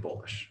moderately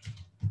bullish,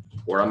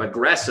 or I'm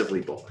aggressively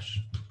bullish.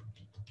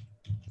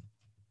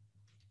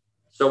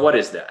 So what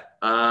is that?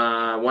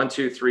 1,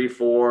 2, 3,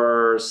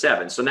 4,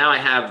 7. So now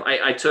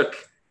I took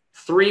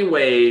 3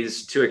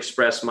 ways to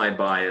express my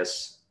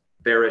bias: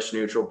 bearish,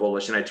 neutral,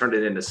 bullish, and I turned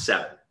it into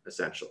 7,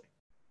 essentially.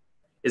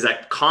 Is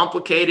that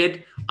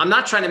complicated? I'm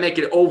not trying to make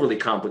it overly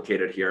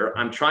complicated here.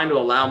 I'm trying to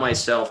allow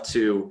myself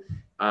to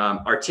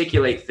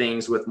articulate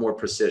things with more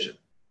precision,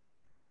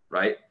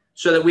 right?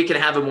 So that we can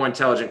have a more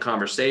intelligent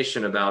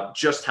conversation about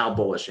just how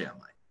bullish am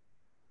I,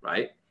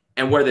 right?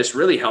 And where this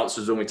really helps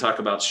is when we talk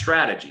about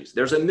strategies.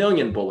 There's a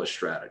million bullish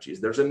strategies.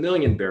 There's a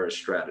million bearish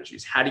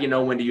strategies. How do you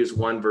know when to use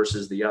one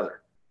versus the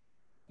other?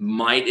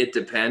 Might it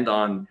depend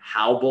on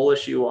how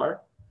bullish you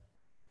are?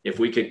 If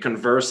we could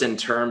converse in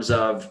terms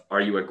of, are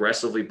you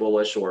aggressively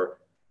bullish or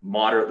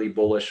moderately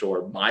bullish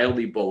or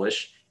mildly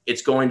bullish,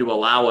 it's going to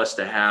allow us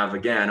to have,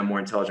 again, a more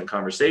intelligent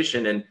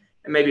conversation and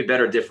maybe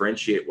better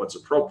differentiate what's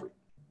appropriate.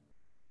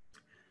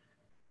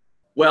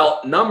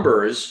 Well,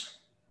 numbers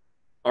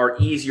are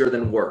easier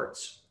than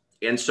words.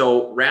 And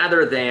so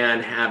rather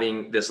than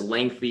having this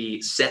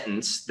lengthy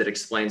sentence that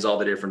explains all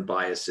the different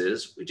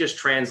biases, we just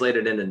translate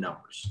it into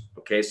numbers.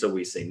 Okay, so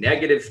we say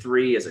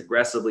 -3 is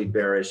aggressively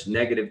bearish,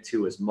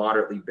 -2 is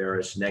moderately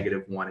bearish,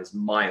 -1 is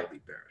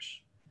mildly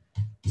bearish.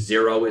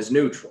 0 is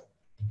neutral.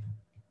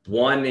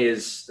 1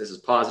 is, this is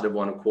positive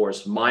 1, of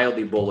course,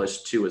 mildly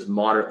bullish. 2 is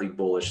moderately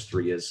bullish.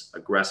 3 is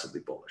aggressively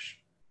bullish.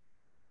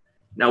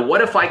 Now,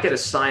 what if I could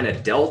assign a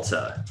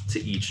delta to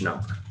each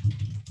number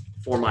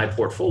for my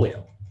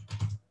portfolio?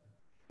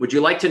 Would you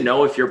like to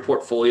know if your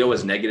portfolio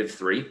is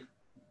 -3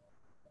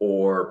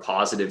 or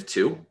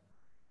 +2?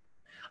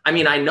 I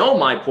mean, I know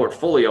my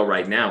portfolio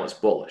right now is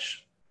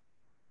bullish,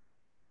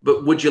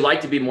 but would you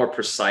like to be more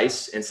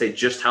precise and say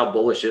just how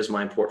bullish is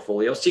my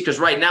portfolio? See, because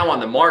right now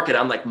on the market,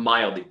 I'm like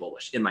mildly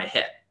bullish in my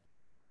head.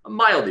 I'm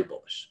mildly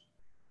bullish.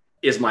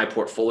 Is my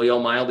portfolio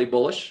mildly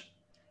bullish?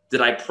 Did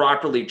I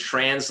properly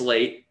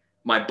translate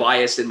my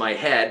bias in my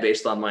head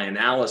based on my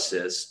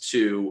analysis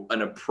to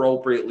an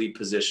appropriately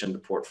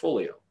positioned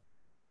portfolio?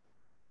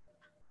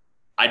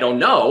 I don't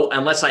know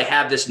unless I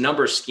have this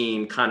number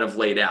scheme kind of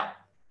laid out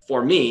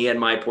for me and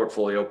my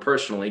portfolio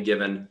personally,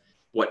 given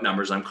what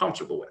numbers I'm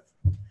comfortable with.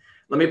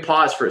 Let me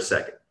pause for a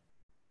second.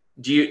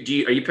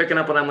 Are you picking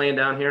up what I'm laying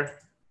down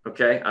here?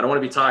 Okay. I don't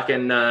want to be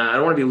talking, I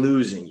don't want to be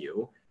losing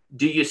you.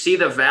 Do you see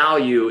the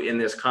value in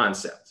this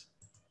concept?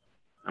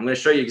 I'm going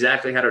to show you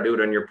exactly how to do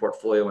it on your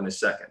portfolio in a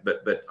second,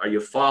 but are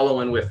you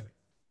following with me?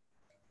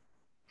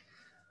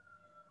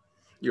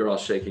 You're all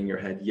shaking your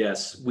head.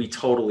 Yes, we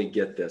totally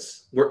get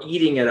this. We're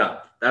eating it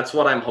up. That's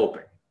what I'm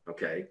hoping.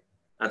 Okay.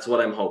 That's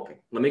what I'm hoping.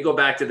 Let me go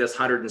back to this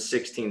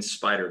 116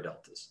 spider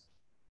deltas.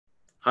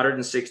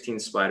 116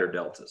 spider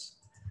deltas.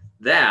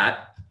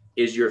 That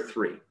is your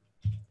 3.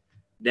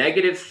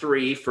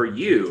 -3 for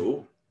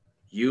you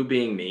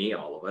being me,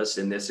 all of us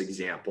in this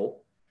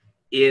example,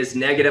 is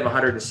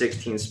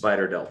 -116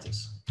 spider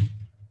deltas.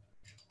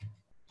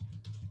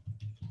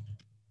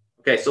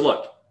 Okay, so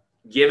look,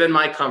 given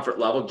my comfort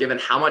level, given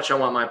how much I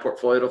want my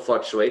portfolio to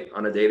fluctuate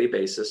on a daily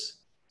basis,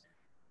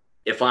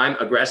 if I'm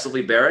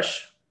aggressively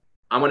bearish,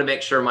 I'm going to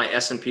make sure my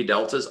S&P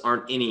deltas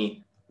aren't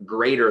any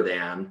greater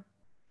than,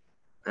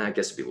 I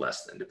guess it'd be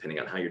less than, depending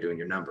on how you're doing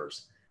your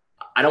numbers.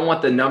 I don't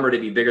want the number to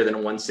be bigger than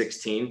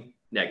 116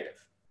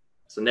 negative.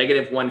 So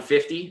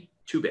 -150,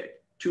 too big,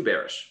 too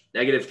bearish.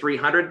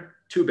 -300,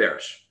 too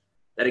bearish.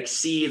 That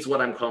exceeds what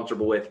I'm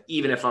comfortable with,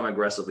 even if I'm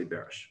aggressively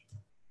bearish.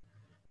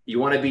 You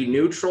want to be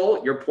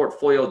neutral, your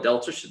portfolio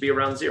delta should be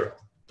around 0.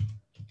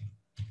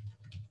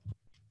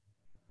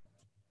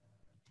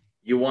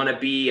 You want to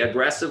be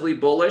aggressively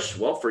bullish?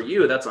 Well, for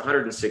you, that's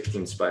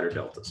 116 spider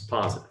deltas,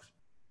 positive.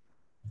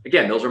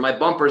 Again, those are my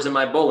bumpers in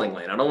my bowling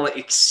lane. I don't want to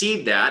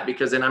exceed that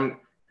because then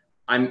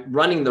I'm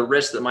running the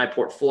risk that my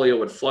portfolio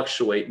would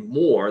fluctuate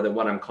more than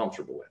what I'm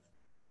comfortable with.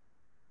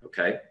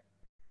 Okay.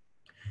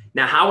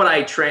 Now, how would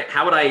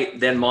I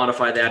then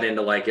modify that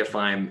into, like, if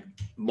I'm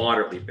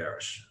moderately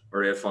bearish,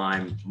 or if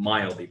I'm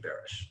mildly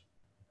bearish,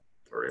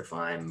 or if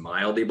I'm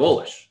mildly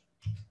bullish,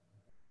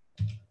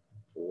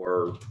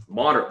 or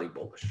moderately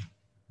bullish?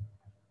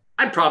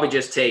 I'd probably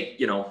just take,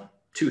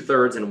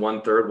 2/3 and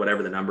 1/3,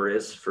 whatever the number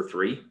is for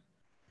 3.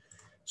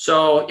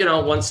 So,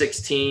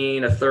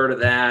 116, 1/3 of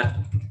that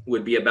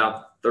would be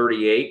about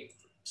 38.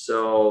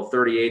 So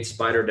 38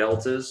 spider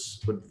deltas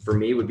for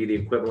me would be the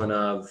equivalent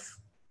of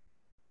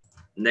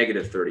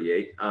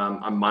 -38.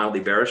 I'm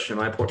mildly bearish in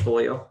my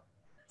portfolio.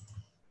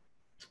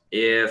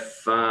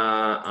 If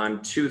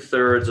I'm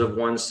 2/3 of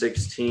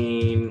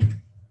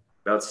 116,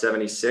 about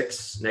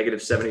 76,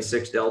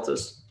 -76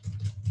 deltas.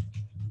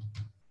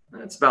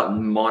 That's about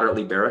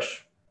moderately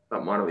bearish,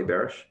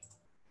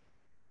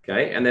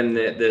 Okay, and then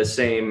the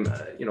same,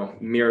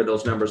 mirror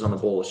those numbers on the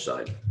bullish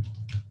side.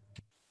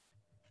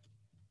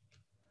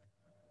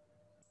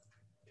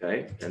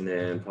 Okay, and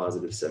then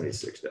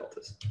 +76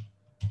 deltas.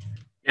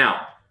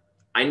 Now,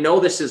 I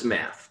know this is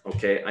math,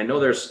 okay? I know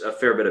there's a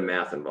fair bit of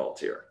math involved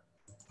here.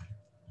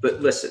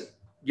 But listen,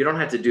 you don't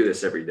have to do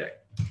this every day,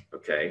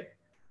 okay?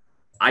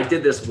 I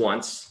did this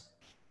once,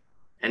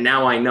 and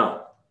now I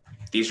know.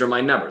 These are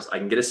my numbers. I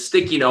can get a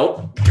sticky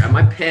note, grab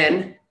my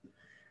pen,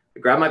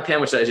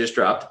 which I just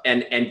dropped,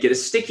 and get a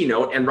sticky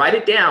note and write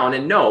it down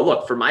and know,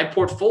 look, for my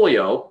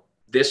portfolio,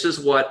 this is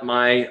what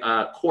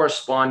my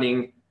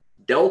corresponding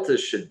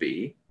deltas should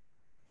be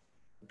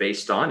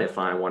based on if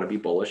I want to be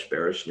bullish,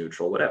 bearish,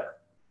 neutral, whatever.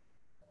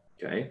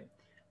 Okay.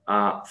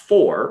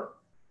 For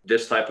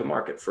this type of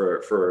market,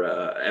 for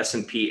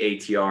S&P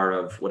ATR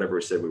of whatever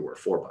we said we were,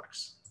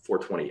 $4,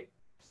 428.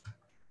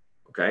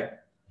 Okay.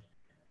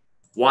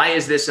 Why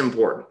is this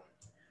important?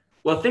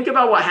 Well, think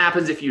about what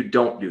happens if you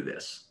don't do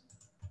this.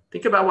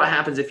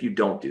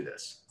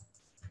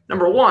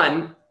 Number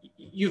one,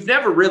 you've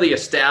never really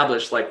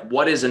established, like,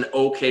 what is an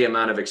okay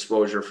amount of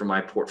exposure for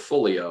my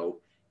portfolio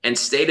and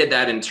stated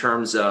that in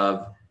terms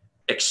of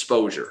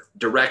exposure,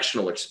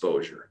 directional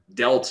exposure,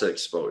 delta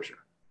exposure.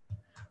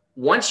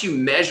 Once you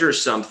measure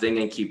something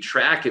and keep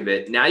track of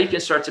it, now you can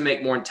start to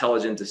make more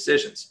intelligent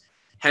decisions.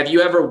 Have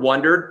you ever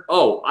wondered,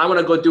 oh, I want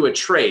to go do a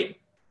trade.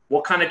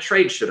 What kind of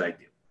trade should I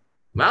do?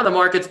 Well, the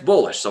market's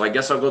bullish, so I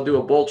guess I'll go do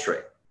a bull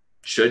trade.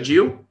 Should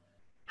you?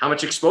 How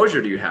much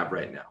exposure do you have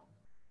right now?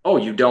 Oh,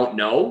 you don't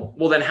know?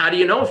 Well, then how do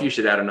you know if you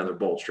should add another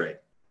bull trade?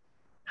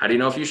 How do you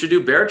know if you should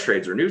do bear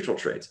trades or neutral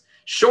trades?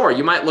 Sure,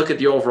 you might look at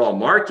the overall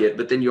market,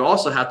 but then you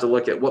also have to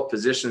look at what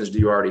positions do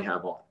you already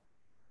have on?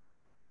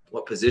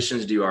 What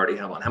positions do you already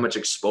have on? How much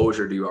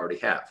exposure do you already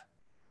have?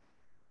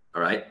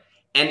 All right.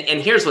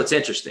 And here's what's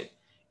interesting.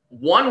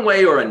 One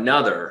way or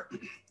another,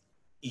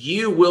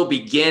 you will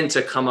begin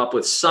to come up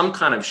with some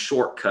kind of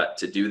shortcut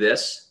to do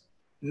this.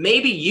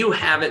 Maybe you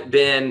haven't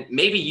been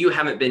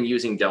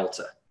using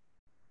Delta.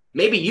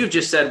 Maybe you've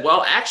just said,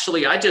 well,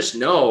 actually, I just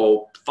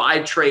know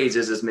 5 trades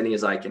is as many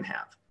as I can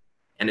have.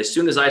 And as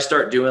soon as I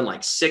start doing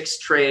like 6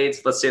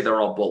 trades, let's say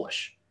they're all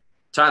bullish.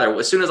 Tyler,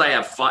 as soon as I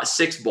have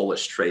 6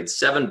 bullish trades,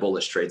 7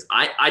 bullish trades,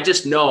 I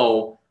just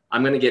know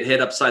I'm going to get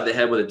hit upside the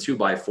head with a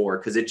 2x4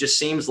 because it just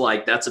seems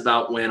like that's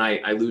about when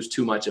I lose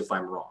too much if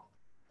I'm wrong.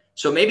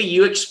 So maybe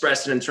you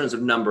express it in terms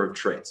of number of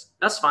trades.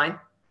 That's fine.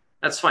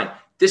 That's fine.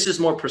 This is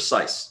more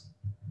precise.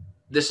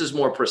 This is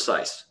more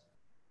precise.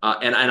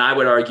 And I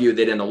would argue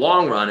that in the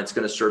long run, it's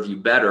going to serve you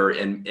better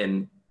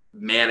in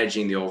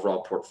managing the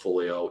overall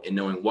portfolio and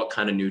knowing what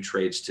kind of new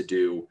trades to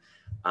do.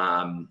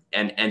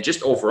 And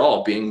just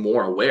overall being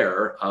more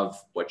aware of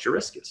what your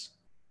risk is,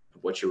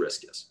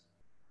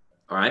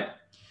 All right.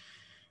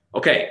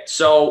 Okay.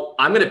 So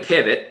I'm going to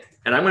pivot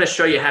and I'm going to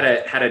show you how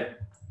to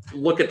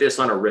look at this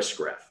on a risk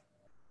graph.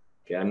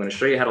 Okay. I'm going to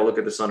show you how to look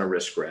at this on a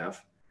risk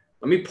graph.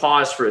 Let me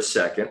pause for a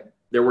second.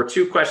 There were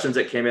 2 questions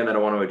that came in that I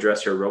want to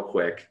address here real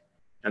quick.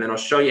 And then I'll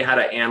show you how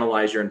to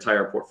analyze your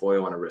entire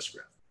portfolio on a risk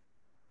graph.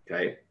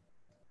 Okay.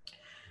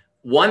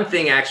 One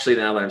thing actually,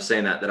 now that I'm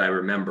saying that I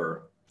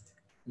remember,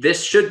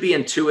 this should be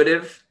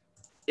intuitive.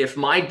 If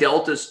my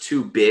delta is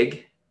too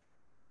big,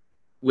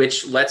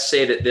 which let's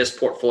say that this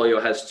portfolio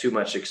has too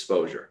much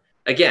exposure.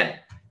 Again,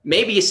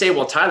 maybe you say,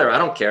 well, Tyler, I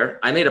don't care.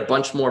 I made a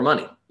bunch more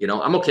money.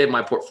 I'm okay if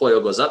my portfolio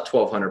goes up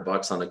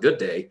 $1,200 on a good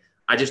day.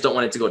 I just don't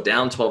want it to go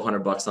down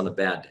 $1,200 on a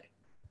bad day.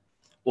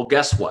 Well,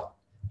 guess what?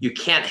 You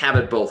can't have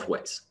it both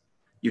ways.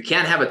 You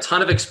can't have a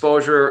ton of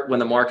exposure when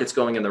the market's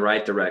going in the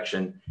right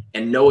direction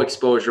and no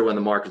exposure when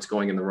the market's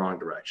going in the wrong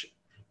direction.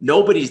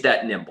 Nobody's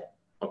that nimble.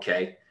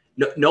 Okay.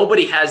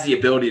 Nobody has the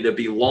ability to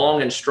be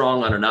long and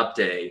strong on an up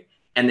day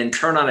and then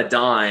turn on a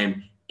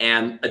dime.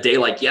 And a day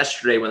like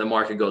yesterday, when the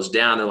market goes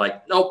down, they're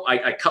like, nope,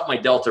 I cut my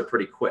delta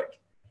pretty quick.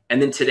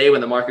 And then today,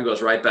 when the market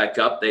goes right back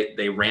up,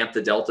 they ramp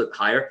the delta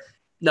higher.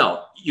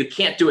 No, you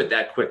can't do it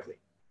that quickly.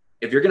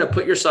 If you're going to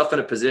put yourself in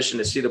a position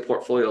to see the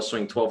portfolio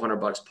swing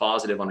 $1,200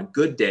 positive on a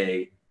good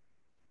day,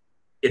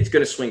 it's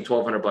going to swing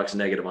 $1,200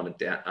 negative on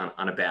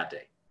a bad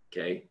day.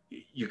 Okay.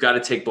 You got to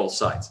take both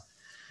sides.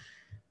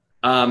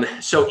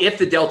 So if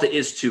the delta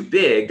is too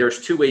big,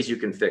 there's 2 ways you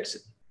can fix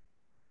it.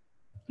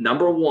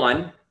 Number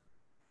 1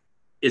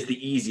 is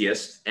the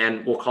easiest,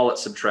 and we'll call it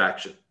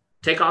subtraction.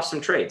 Take off some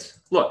trades.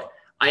 Look,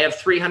 I have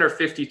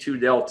 352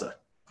 delta.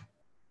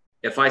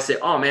 If I say,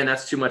 oh man,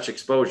 that's too much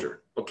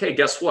exposure. Okay,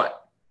 guess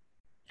what?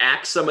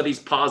 Axe some of these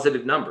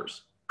positive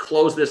numbers.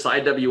 Close this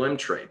IWM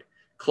trade.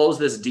 Close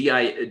this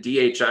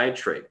DHI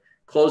trade.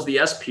 Close the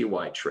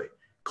SPY trade.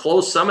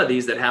 Close some of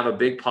these that have a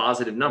big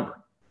positive number.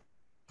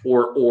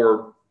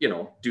 Or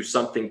do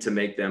something to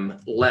make them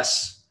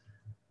less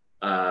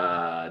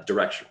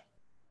directional.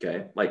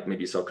 Okay, like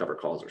maybe sell cover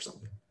calls or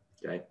something.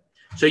 Okay,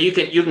 so you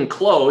can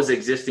close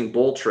existing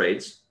bull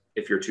trades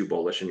if you're too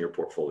bullish in your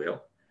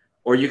portfolio,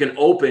 or you can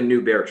open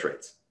new bear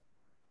trades.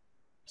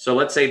 So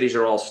let's say these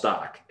are all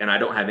stock and I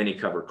don't have any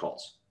covered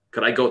calls.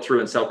 Could I go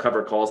through and sell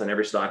covered calls on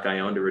every stock I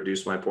own to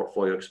reduce my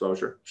portfolio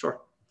exposure? Sure.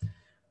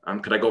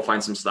 Could I go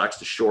find some stocks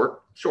to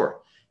short?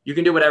 Sure. You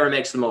can do whatever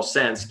makes the most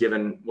sense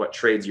given what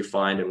trades you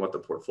find and what the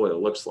portfolio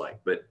looks like,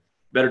 but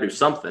better do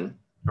something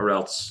or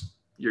else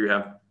you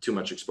have too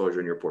much exposure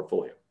in your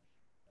portfolio.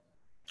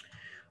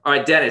 All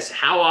right, Dennis,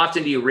 how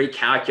often do you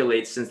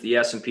recalculate since the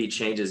S&P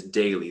changes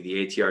daily,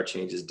 the ATR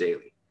changes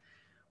daily?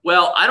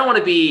 Well, I don't want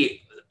to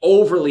be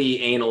overly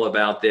anal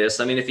about this.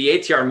 I mean, if the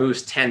ATR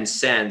moves 10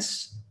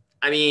 cents,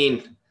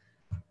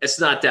 it's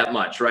not that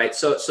much, right?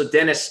 So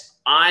Dennis,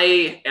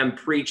 I am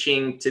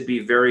preaching to be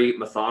very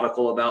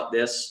methodical about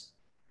this,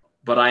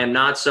 but I am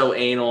not so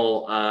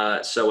anal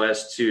so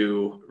as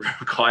to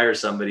require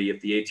somebody, if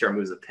the ATR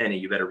moves a penny,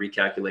 you better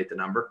recalculate the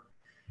number.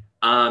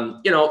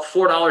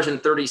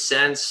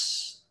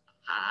 $4.30,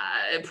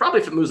 probably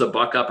if it moves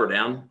 $1 up or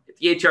down. If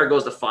the ATR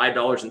goes to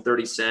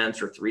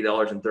 $5.30 or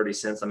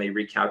 $3.30, I may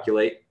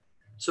recalculate.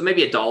 So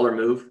maybe $1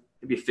 move,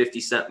 maybe a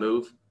 50-cent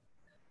move.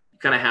 You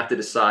kind of have to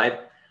decide.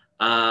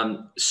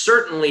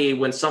 Certainly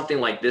when something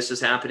like this is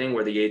happening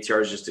where the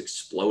ATR is just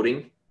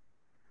exploding,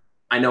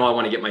 I know I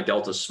want to get my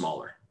deltas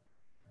smaller.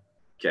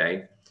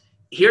 Okay.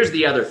 Here's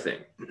the other thing.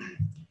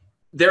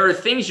 There are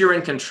things you're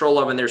in control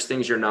of and there's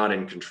things you're not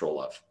in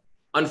control of.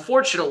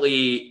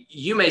 Unfortunately,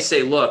 you may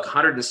say, look,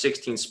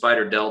 116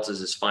 spider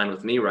deltas is fine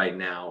with me right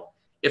now.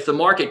 If the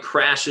market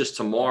crashes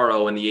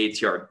tomorrow and the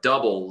ATR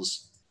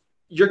doubles,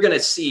 you're going to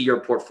see your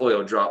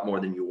portfolio drop more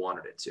than you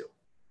wanted it to.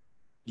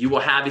 You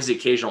will have these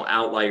occasional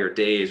outlier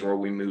days where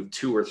we move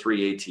 2 or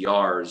 3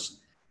 ATRs.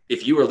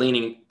 If you were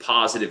leaning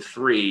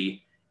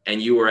 +3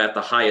 and you were at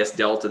the highest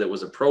delta that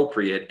was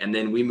appropriate, and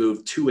then we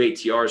move 2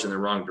 ATRs in the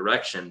wrong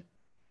direction,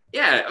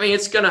 yeah, I mean,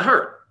 it's going to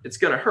hurt. It's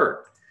going to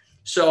hurt.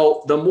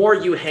 So the more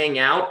you hang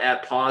out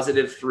at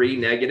 +3,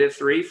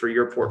 -3 for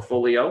your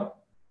portfolio,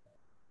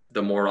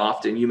 the more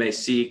often you may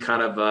see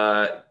kind of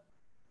a,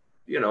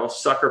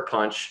 sucker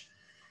punch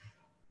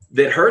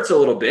that hurts a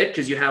little bit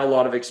because you have a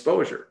lot of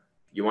exposure.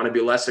 You want to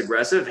be less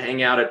aggressive,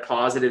 hang out at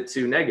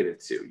 +2,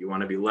 -2. You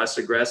want to be less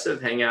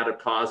aggressive, hang out at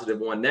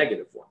 +1,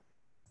 -1.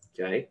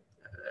 Okay.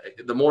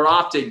 The more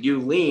often you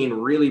lean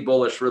really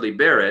bullish, really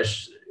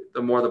bearish,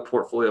 the more the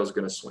portfolio is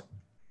going to swing.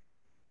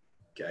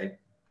 Okay.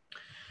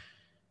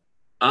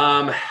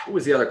 What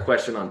was the other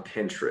question on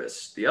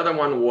Pinterest? The other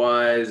one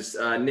was,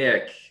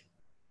 Nick,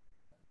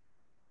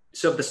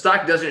 so if the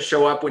stock doesn't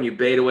show up when you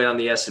beta weight on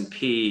the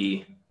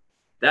S&P,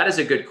 that is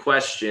a good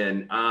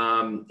question.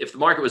 If the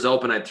market was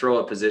open, I'd throw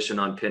a position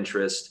on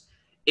Pinterest.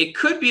 It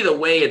could be the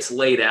way it's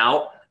laid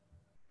out.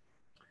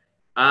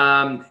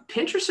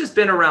 Pinterest has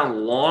been around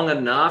long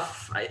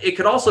enough. It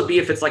could also be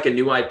if it's like a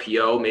new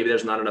IPO, maybe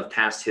there's not enough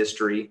past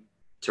history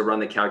to run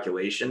the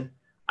calculation.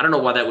 I don't know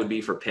why that would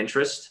be for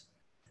Pinterest.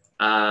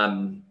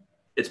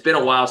 It's been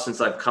a while since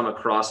I've come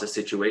across a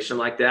situation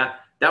like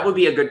that. That would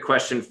be a good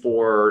question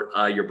for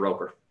your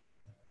broker,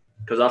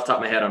 because off the top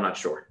of my head, I'm not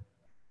sure.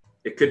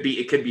 It could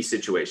be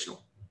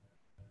situational.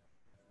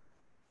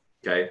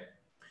 Okay.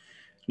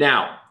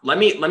 Now, let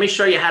me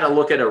show you how to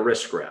look at a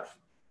risk graph.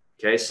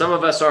 Okay. Some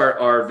of us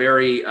are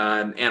very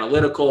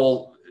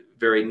analytical,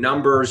 very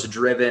numbers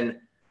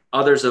driven.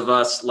 Others of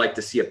us like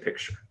to see a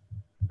picture.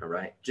 All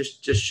right.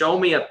 Just show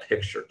me a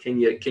picture. Can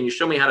you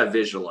show me how to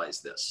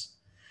visualize this?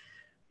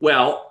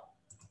 Well,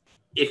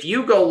 if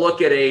you go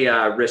look at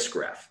a risk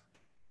graph,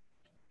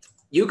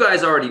 you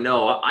guys already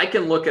know I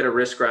can look at a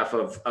risk graph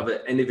of an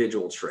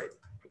individual trade.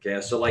 Okay,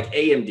 so like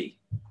AMD.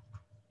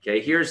 Okay,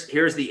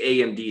 here's the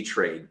AMD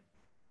trade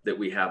that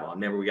we have on.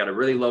 Remember, we got a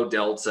really low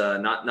delta,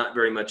 not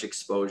very much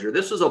exposure.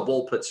 This was a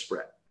bull put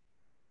spread.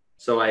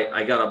 So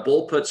I got a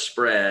bull put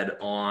spread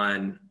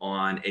on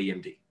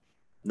AMD.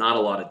 Not a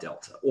lot of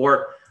delta.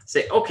 Or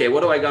say, okay,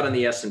 what do I got on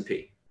the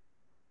S&P?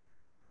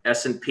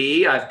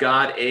 S&P, I've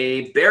got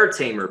a bear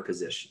tamer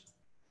position.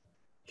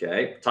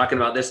 Okay, talking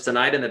about this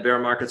tonight in the Bear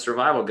Market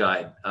Survival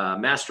Guide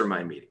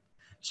mastermind meeting.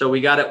 So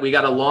we got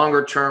a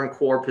longer term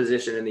core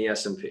position in the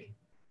S&P.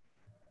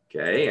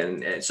 Okay,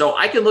 and so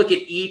I can look at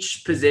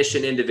each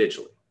position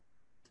individually.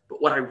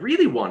 But what I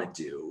really want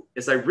to do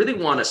is I really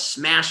want to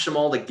smash them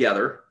all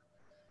together.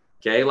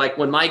 Okay, like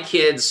when my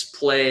kids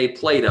play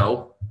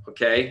Play-Doh.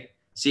 Okay,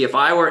 see if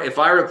I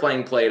were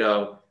playing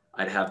Play-Doh,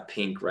 I'd have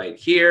pink right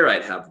here,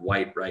 I'd have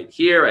white right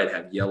here, I'd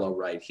have yellow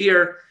right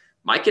here.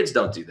 My kids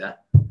don't do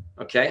that.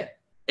 Okay,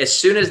 as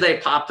soon as they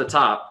pop the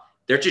top,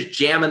 they're just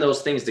jamming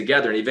those things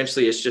together, and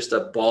eventually it's just a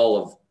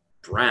ball of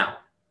brown.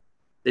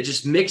 They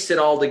just mix it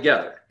all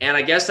together. And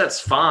I guess that's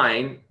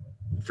fine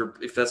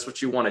if that's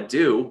what you want to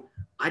do.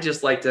 I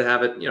just like to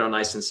have it,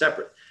 nice and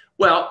separate.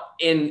 Well,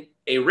 in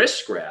a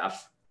risk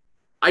graph,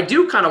 I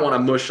do kind of want to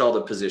mush all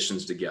the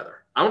positions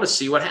together. I want to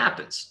see what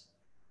happens.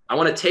 I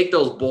want to take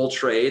those bull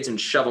trades and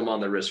shove them on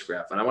the risk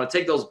graph. And I want to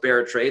take those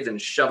bear trades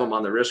and shove them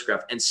on the risk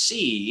graph and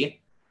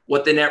see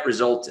what the net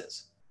result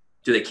is.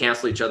 Do they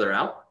cancel each other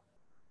out?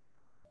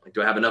 Like,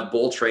 do I have enough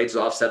bull trades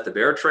to offset the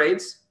bear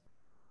trades?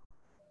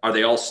 Are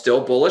they all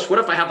still bullish? What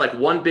if I have like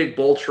one big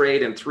bull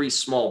trade and 3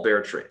 small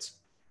bear trades?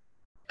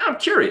 I'm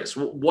curious.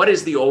 What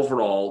is the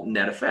overall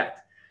net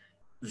effect?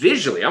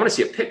 Visually, I want to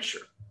see a picture.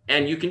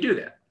 And you can do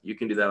that. You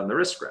can do that on the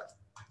risk graph.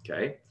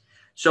 Okay.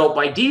 So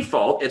by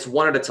default, it's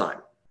one at a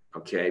time.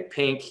 Okay.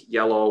 Pink,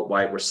 yellow,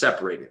 white, we're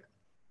separating it.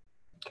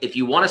 If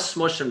you want to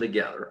smush them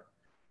together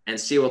and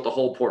see what the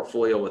whole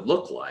portfolio would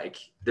look like,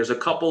 there's a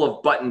couple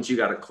of buttons you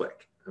got to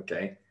click.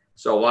 Okay.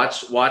 So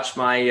watch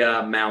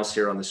my mouse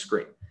here on the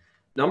screen.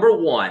 Number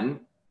 1,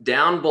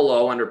 down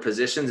below under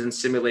positions and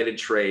simulated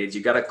trades,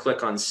 you got to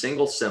click on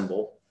single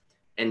symbol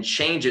and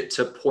change it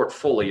to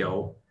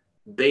portfolio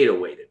beta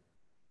weighted.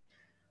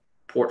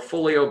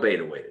 Portfolio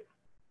beta weighted.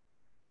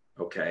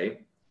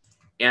 Okay.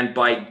 And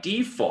by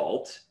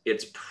default,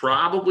 it's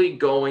probably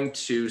going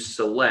to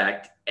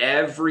select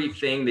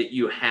everything that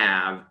you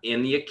have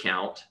in the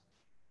account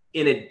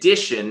in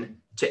addition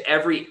to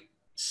every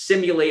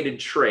simulated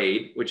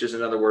trade, which is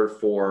another word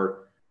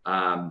for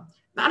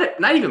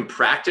not even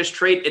practice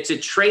trade. It's a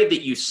trade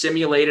that you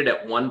simulated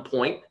at one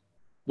point.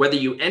 Whether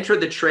you enter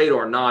the trade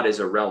or not is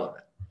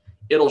irrelevant.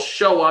 It'll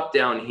show up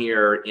down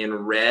here in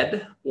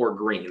red or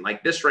green,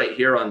 like this right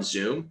here on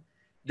Zoom.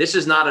 This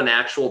is not an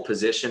actual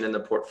position in the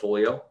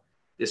portfolio.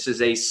 This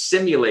is a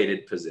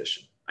simulated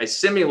position. I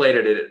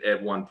simulated it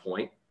at one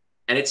point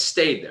and it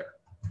stayed there.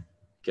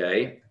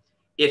 Okay.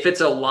 If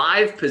it's a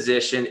live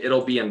position,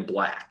 it'll be in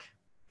black.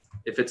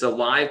 If it's a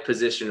live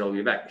position, it'll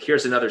be back.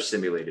 Here's another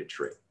simulated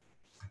trade.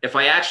 if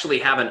I actually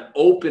have an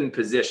open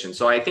position,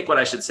 so I think what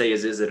I should say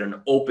is it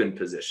an open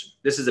position?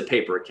 This is a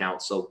paper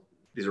account, so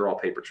these are all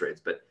paper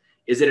trades, but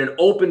is it an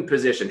open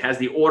position? Has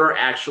the order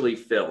actually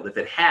filled? If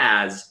it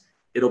has,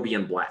 it'll be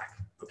in black.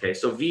 Okay,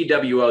 so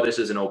VWO, this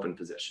is an open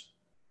position.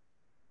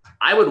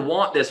 I would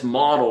want this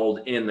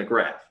modeled in the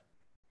graph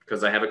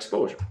because I have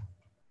exposure.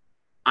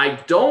 I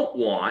don't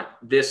want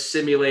this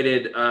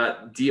simulated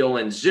deal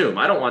in Zoom.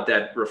 I don't want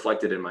that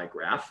reflected in my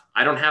graph.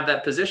 I don't have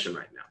that position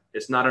right now.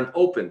 It's not an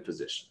open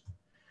position.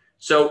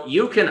 So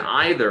you can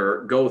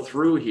either go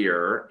through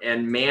here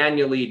and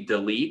manually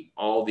delete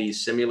all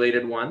these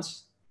simulated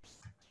ones.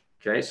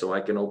 Okay, so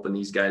I can open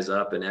these guys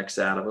up and X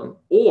out of them.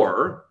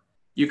 Or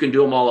you can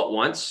do them all at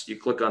once. You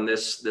click on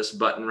this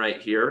button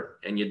right here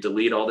and you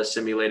delete all the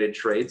simulated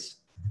trades.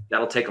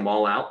 That'll take them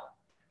all out.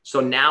 So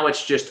now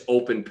it's just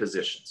open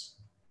positions.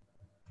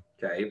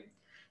 Okay,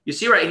 you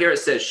see right here it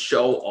says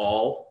show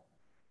all.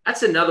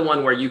 That's another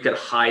one where you can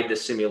hide the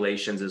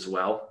simulations as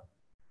well.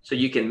 So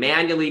you can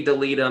manually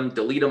delete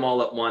them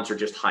all at once, or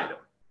just hide them.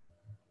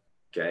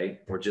 Okay,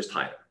 or just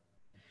hide them.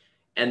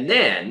 And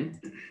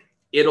then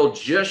it'll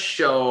just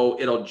show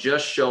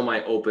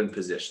my open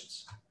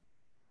positions.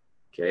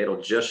 Okay,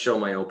 it'll just show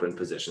my open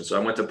positions. So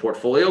I went to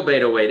portfolio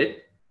beta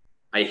weighted.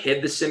 I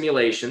hid the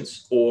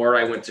simulations, or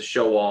I went to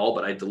show all,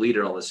 but I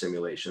deleted all the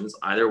simulations,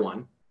 either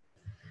one.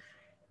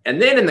 And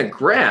then in the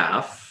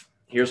graph,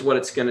 here's what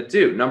it's going to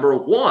do. Number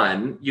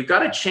one, you've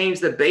got to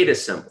change the beta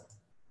symbol.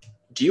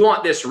 Do you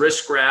want this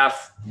risk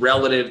graph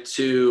relative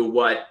to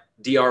what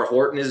DR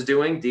Horton is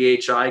doing,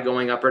 DHI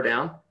going up or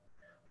down?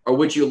 Or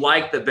would you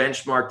like the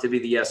benchmark to be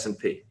the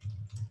S&P?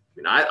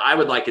 I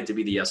would like it to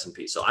be the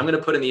S&P. So I'm going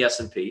to put in the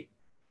S&P.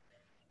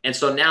 And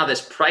so now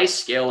this price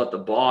scale at the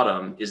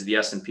bottom is the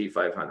S&P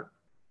 500.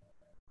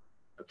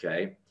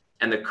 Okay.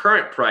 And the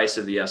current price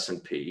of the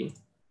S&P,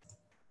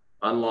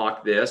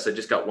 unlock this. I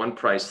just got one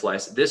price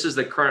slice. This is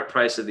the current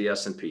price of the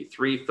S&P,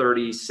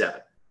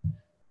 337.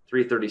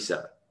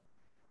 337.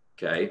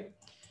 Okay.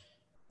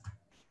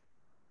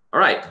 All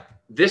right.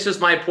 This is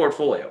my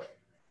portfolio.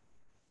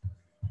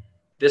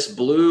 This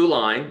blue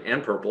line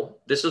and purple,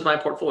 this is my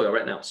portfolio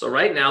right now. So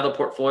right now the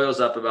portfolio is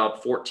up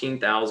about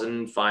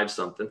 14,005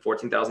 something,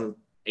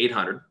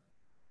 14,800.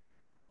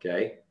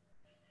 Okay.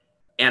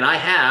 And I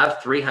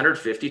have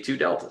 352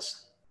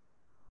 deltas.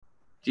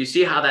 Do you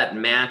see how that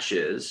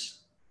matches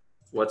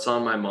what's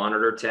on my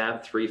monitor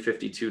tab?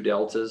 352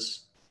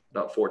 deltas,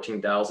 about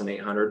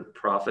 14,800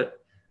 profit.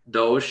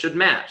 Those should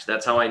match.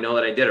 That's how I know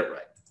that I did it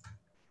right.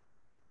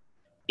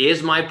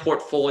 Is my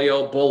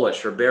portfolio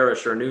bullish or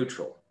bearish or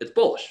neutral? It's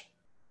bullish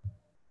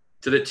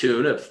to the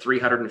tune of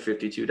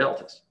 352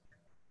 deltas.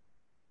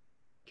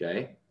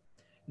 Okay.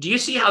 Do you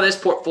see how this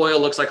portfolio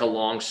looks like a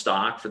long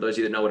stock? For those of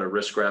you that know what a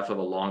risk graph of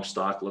a long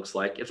stock looks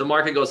like. If the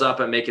market goes up,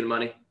 I'm making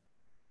money.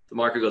 If the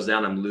market goes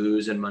down, I'm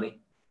losing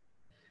money.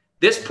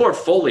 This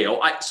portfolio,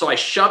 so I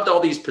shoved all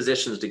these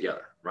positions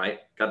together, right?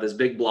 Got this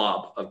big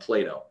blob of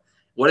Play-Doh.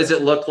 What does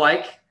it look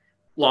like?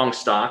 Long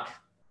stock.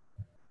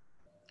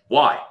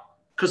 Why?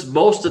 Because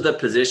most of the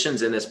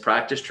positions in this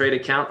practice trade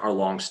account are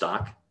long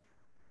stock,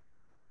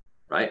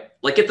 right?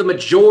 Like if the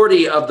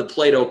majority of the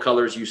Play-Doh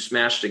colors you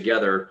smash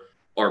together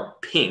are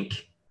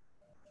pink,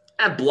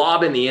 that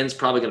blob in the end is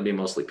probably going to be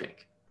mostly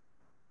pink,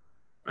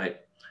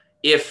 right?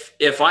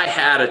 If I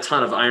had a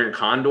ton of iron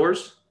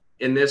condors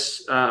in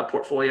this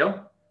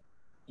portfolio,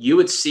 you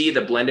would see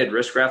the blended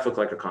risk graph look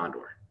like a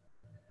condor.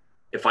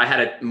 If I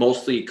had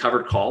mostly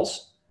covered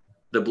calls,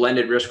 the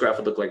blended risk graph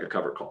would look like a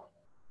covered call.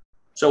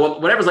 So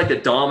whatever's like the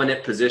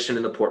dominant position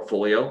in the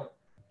portfolio,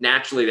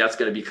 naturally that's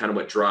going to be kind of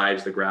what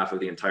drives the graph of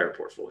the entire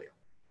portfolio.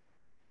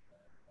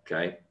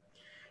 Okay.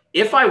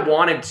 If I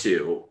wanted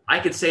to, I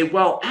could say,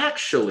 well,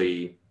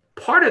 actually,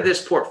 part of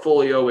this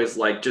portfolio is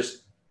like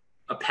just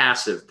a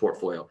passive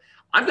portfolio.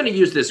 I'm going to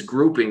use this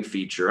grouping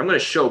feature. I'm going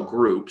to show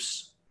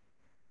groups.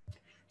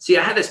 See,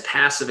 I have this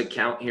passive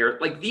account here.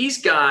 Like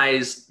these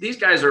guys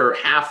are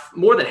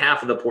more than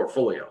half of the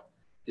portfolio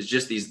is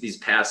just these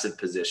passive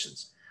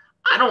positions.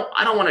 I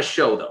don't want to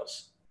show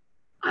those.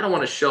 I don't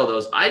want to show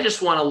those. I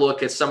just want to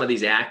look at some of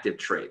these active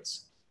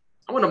trades.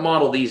 I want to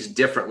model these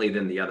differently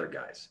than the other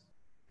guys.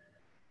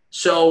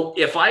 So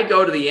if I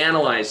go to the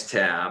Analyze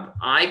tab,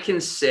 I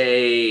can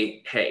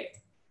say, hey,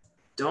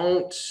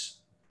 don't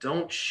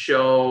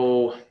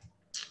show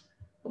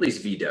all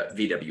these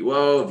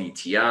VWO,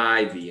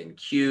 VTI,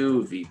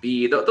 VNQ,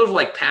 VB. Those are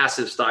like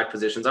passive stock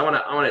positions. I want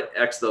to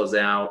X those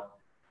out.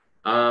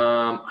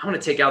 I want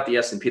to take out the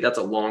S&P. That's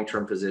a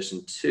long-term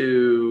position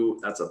too.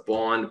 That's a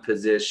bond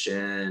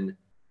position.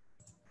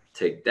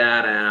 Take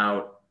that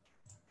out.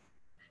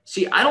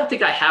 See, I don't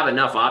think I have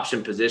enough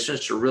option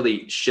positions to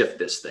really shift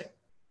this thing.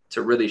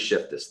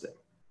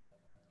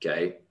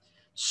 Okay.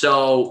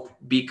 So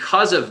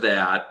because of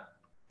that,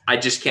 I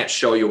just can't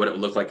show you what it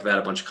would look like if I had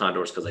a bunch of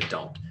condors because I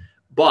don't.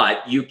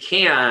 But you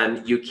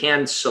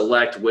can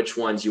select which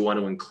ones you want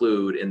to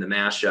include in the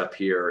mashup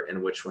here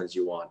and which ones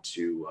you want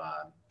to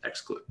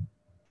exclude.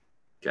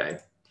 Okay.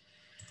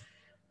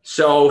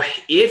 So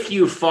if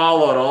you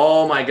followed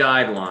all my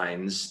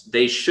guidelines,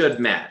 they should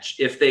match.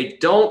 If they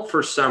don't,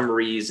 for some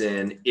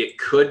reason, it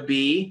could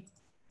be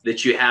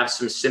that you have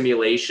some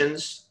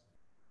simulations,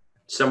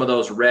 some of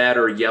those red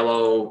or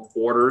yellow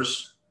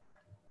orders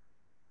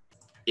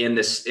in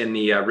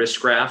the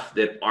risk graph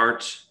that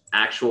aren't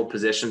actual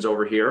positions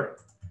over here.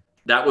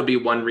 That would be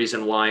one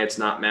reason why it's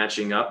not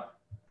matching up.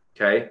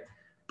 Okay.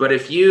 But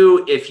if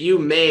you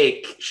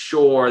make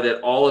sure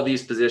that all of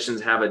these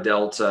positions have a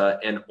delta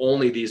and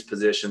only these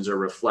positions are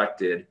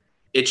reflected,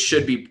 it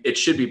should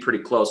be pretty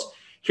close.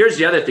 Here's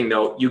the other thing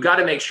though, you got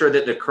to make sure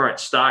that the current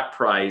stock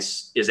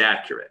price is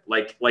accurate.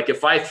 Like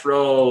if I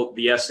throw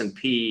the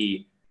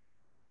S&P,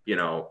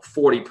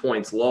 40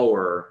 points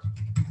lower,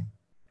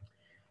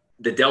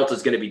 the delta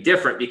is going to be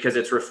different because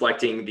it's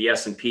reflecting the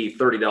S&P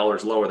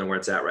 $30 lower than where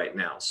it's at right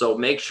now. So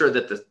make sure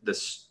that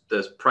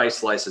the price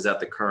slice is at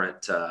the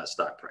current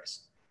stock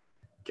price.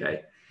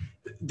 Okay.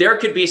 There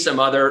could be some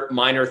other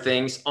minor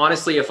things.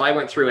 Honestly, if I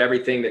went through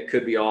everything that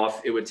could be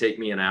off, it would take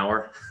me an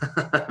hour.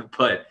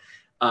 But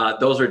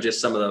those are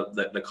just some of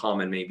the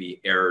common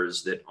maybe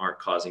errors that aren't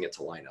causing it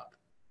to line up.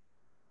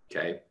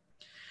 Okay.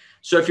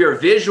 So if you're a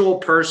visual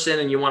person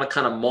and you want to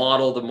kind of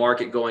model the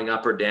market going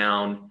up or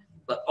down,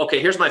 okay,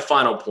 here's my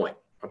final point.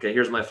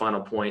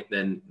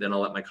 Then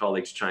I'll let my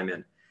colleagues chime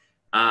in.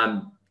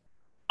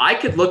 I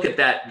could look at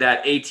that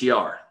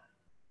ATR.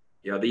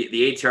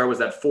 The ATR was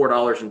at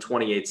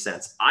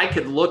 $4.28. I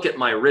could look at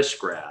my risk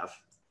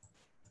graph.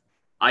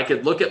 I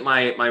could look at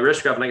my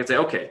risk graph and I could say,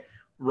 okay,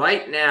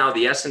 right now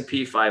the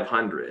S&P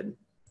 500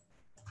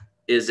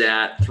 is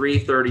at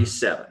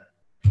 337.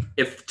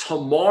 If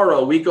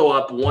tomorrow we go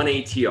up one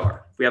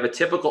ATR, if we have a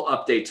typical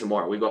update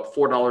tomorrow, we go up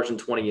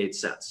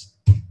 $4.28.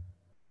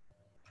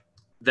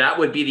 That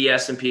would be the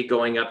S&P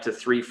going up to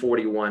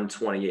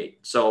 341.28.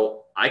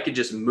 So I could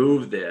just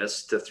move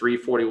this to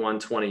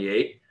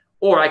 341.28.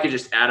 Or I could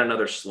just add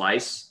another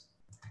slice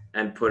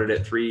and put it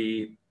at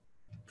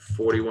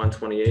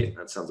 341.28.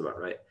 That sounds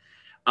about right.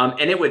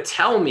 And it would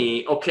tell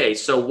me, okay,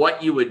 so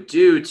what you would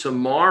do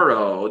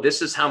tomorrow,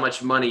 this is how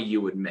much money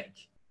you would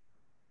make.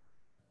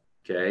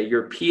 Okay,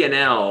 your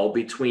P&L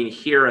between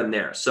here and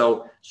there.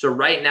 So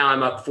right now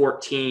I'm up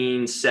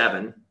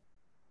 14.7.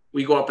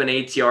 We go up an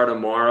ATR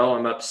tomorrow,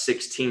 I'm up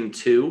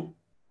 16.2.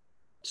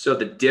 So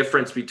the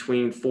difference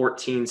between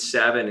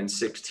 14.7 and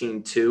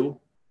 16.2.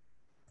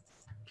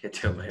 Can't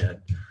do it in my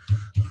head.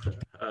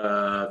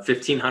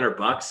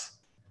 $1,500.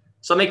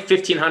 So I'll make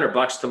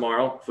 $1,500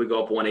 tomorrow if we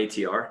go up one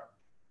ATR.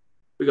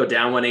 We go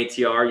down one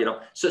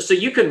ATR, So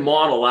you can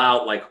model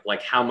out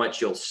like how much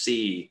you'll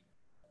see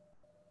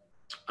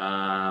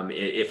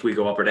if we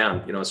go up or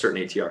down, a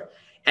certain ATR.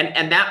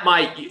 And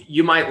that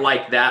you might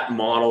like that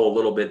model a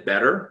little bit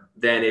better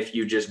than if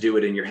you just do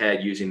it in your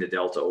head using the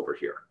delta over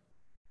here.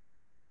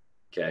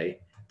 Okay.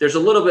 There's a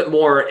little bit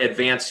more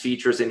advanced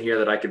features in here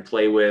that I could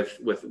play with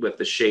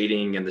the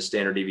shading and the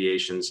standard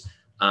deviations.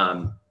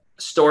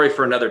 Story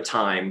for another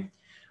time.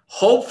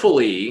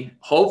 Hopefully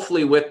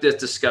with this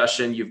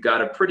discussion, you've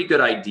got a pretty good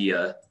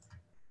idea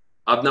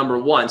of number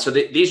one. So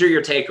these are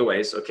your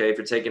takeaways, okay, if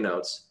you're taking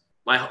notes.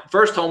 My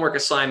first homework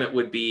assignment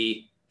would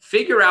be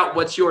figure out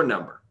what's your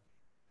number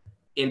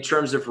in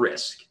terms of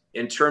risk,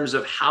 in terms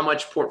of how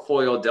much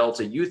portfolio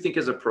delta you think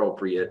is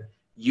appropriate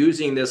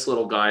using this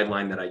little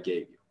guideline that I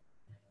gave you.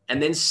 And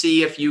then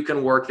see if you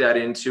can work that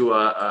into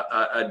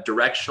a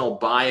directional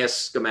bias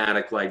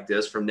schematic like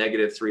this from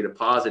 -3 to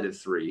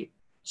 +3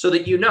 so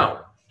that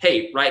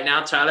hey, right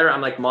now, Tyler,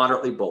 I'm like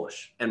moderately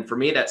bullish. And for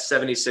me, that's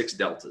 76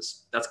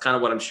 deltas. That's kind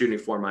of what I'm shooting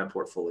for in my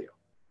portfolio.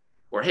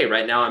 Or, hey,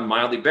 right now I'm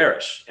mildly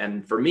bearish.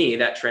 And for me,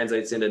 that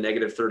translates into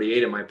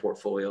 -38 in my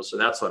portfolio. So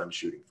that's what I'm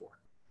shooting for.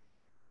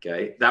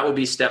 Okay, that would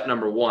be step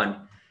number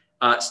one.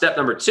 Step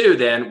number two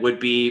then would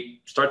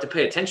be start to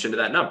pay attention to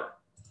that number.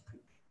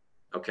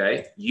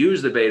 Okay,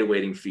 use the beta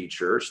weighting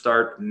feature,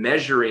 start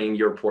measuring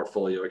your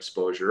portfolio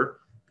exposure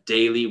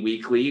daily,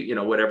 weekly,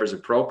 whatever's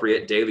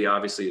appropriate. Daily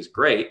obviously is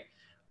great.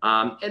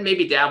 And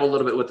maybe dabble a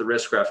little bit with the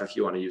risk graph if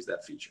you want to use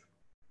that feature.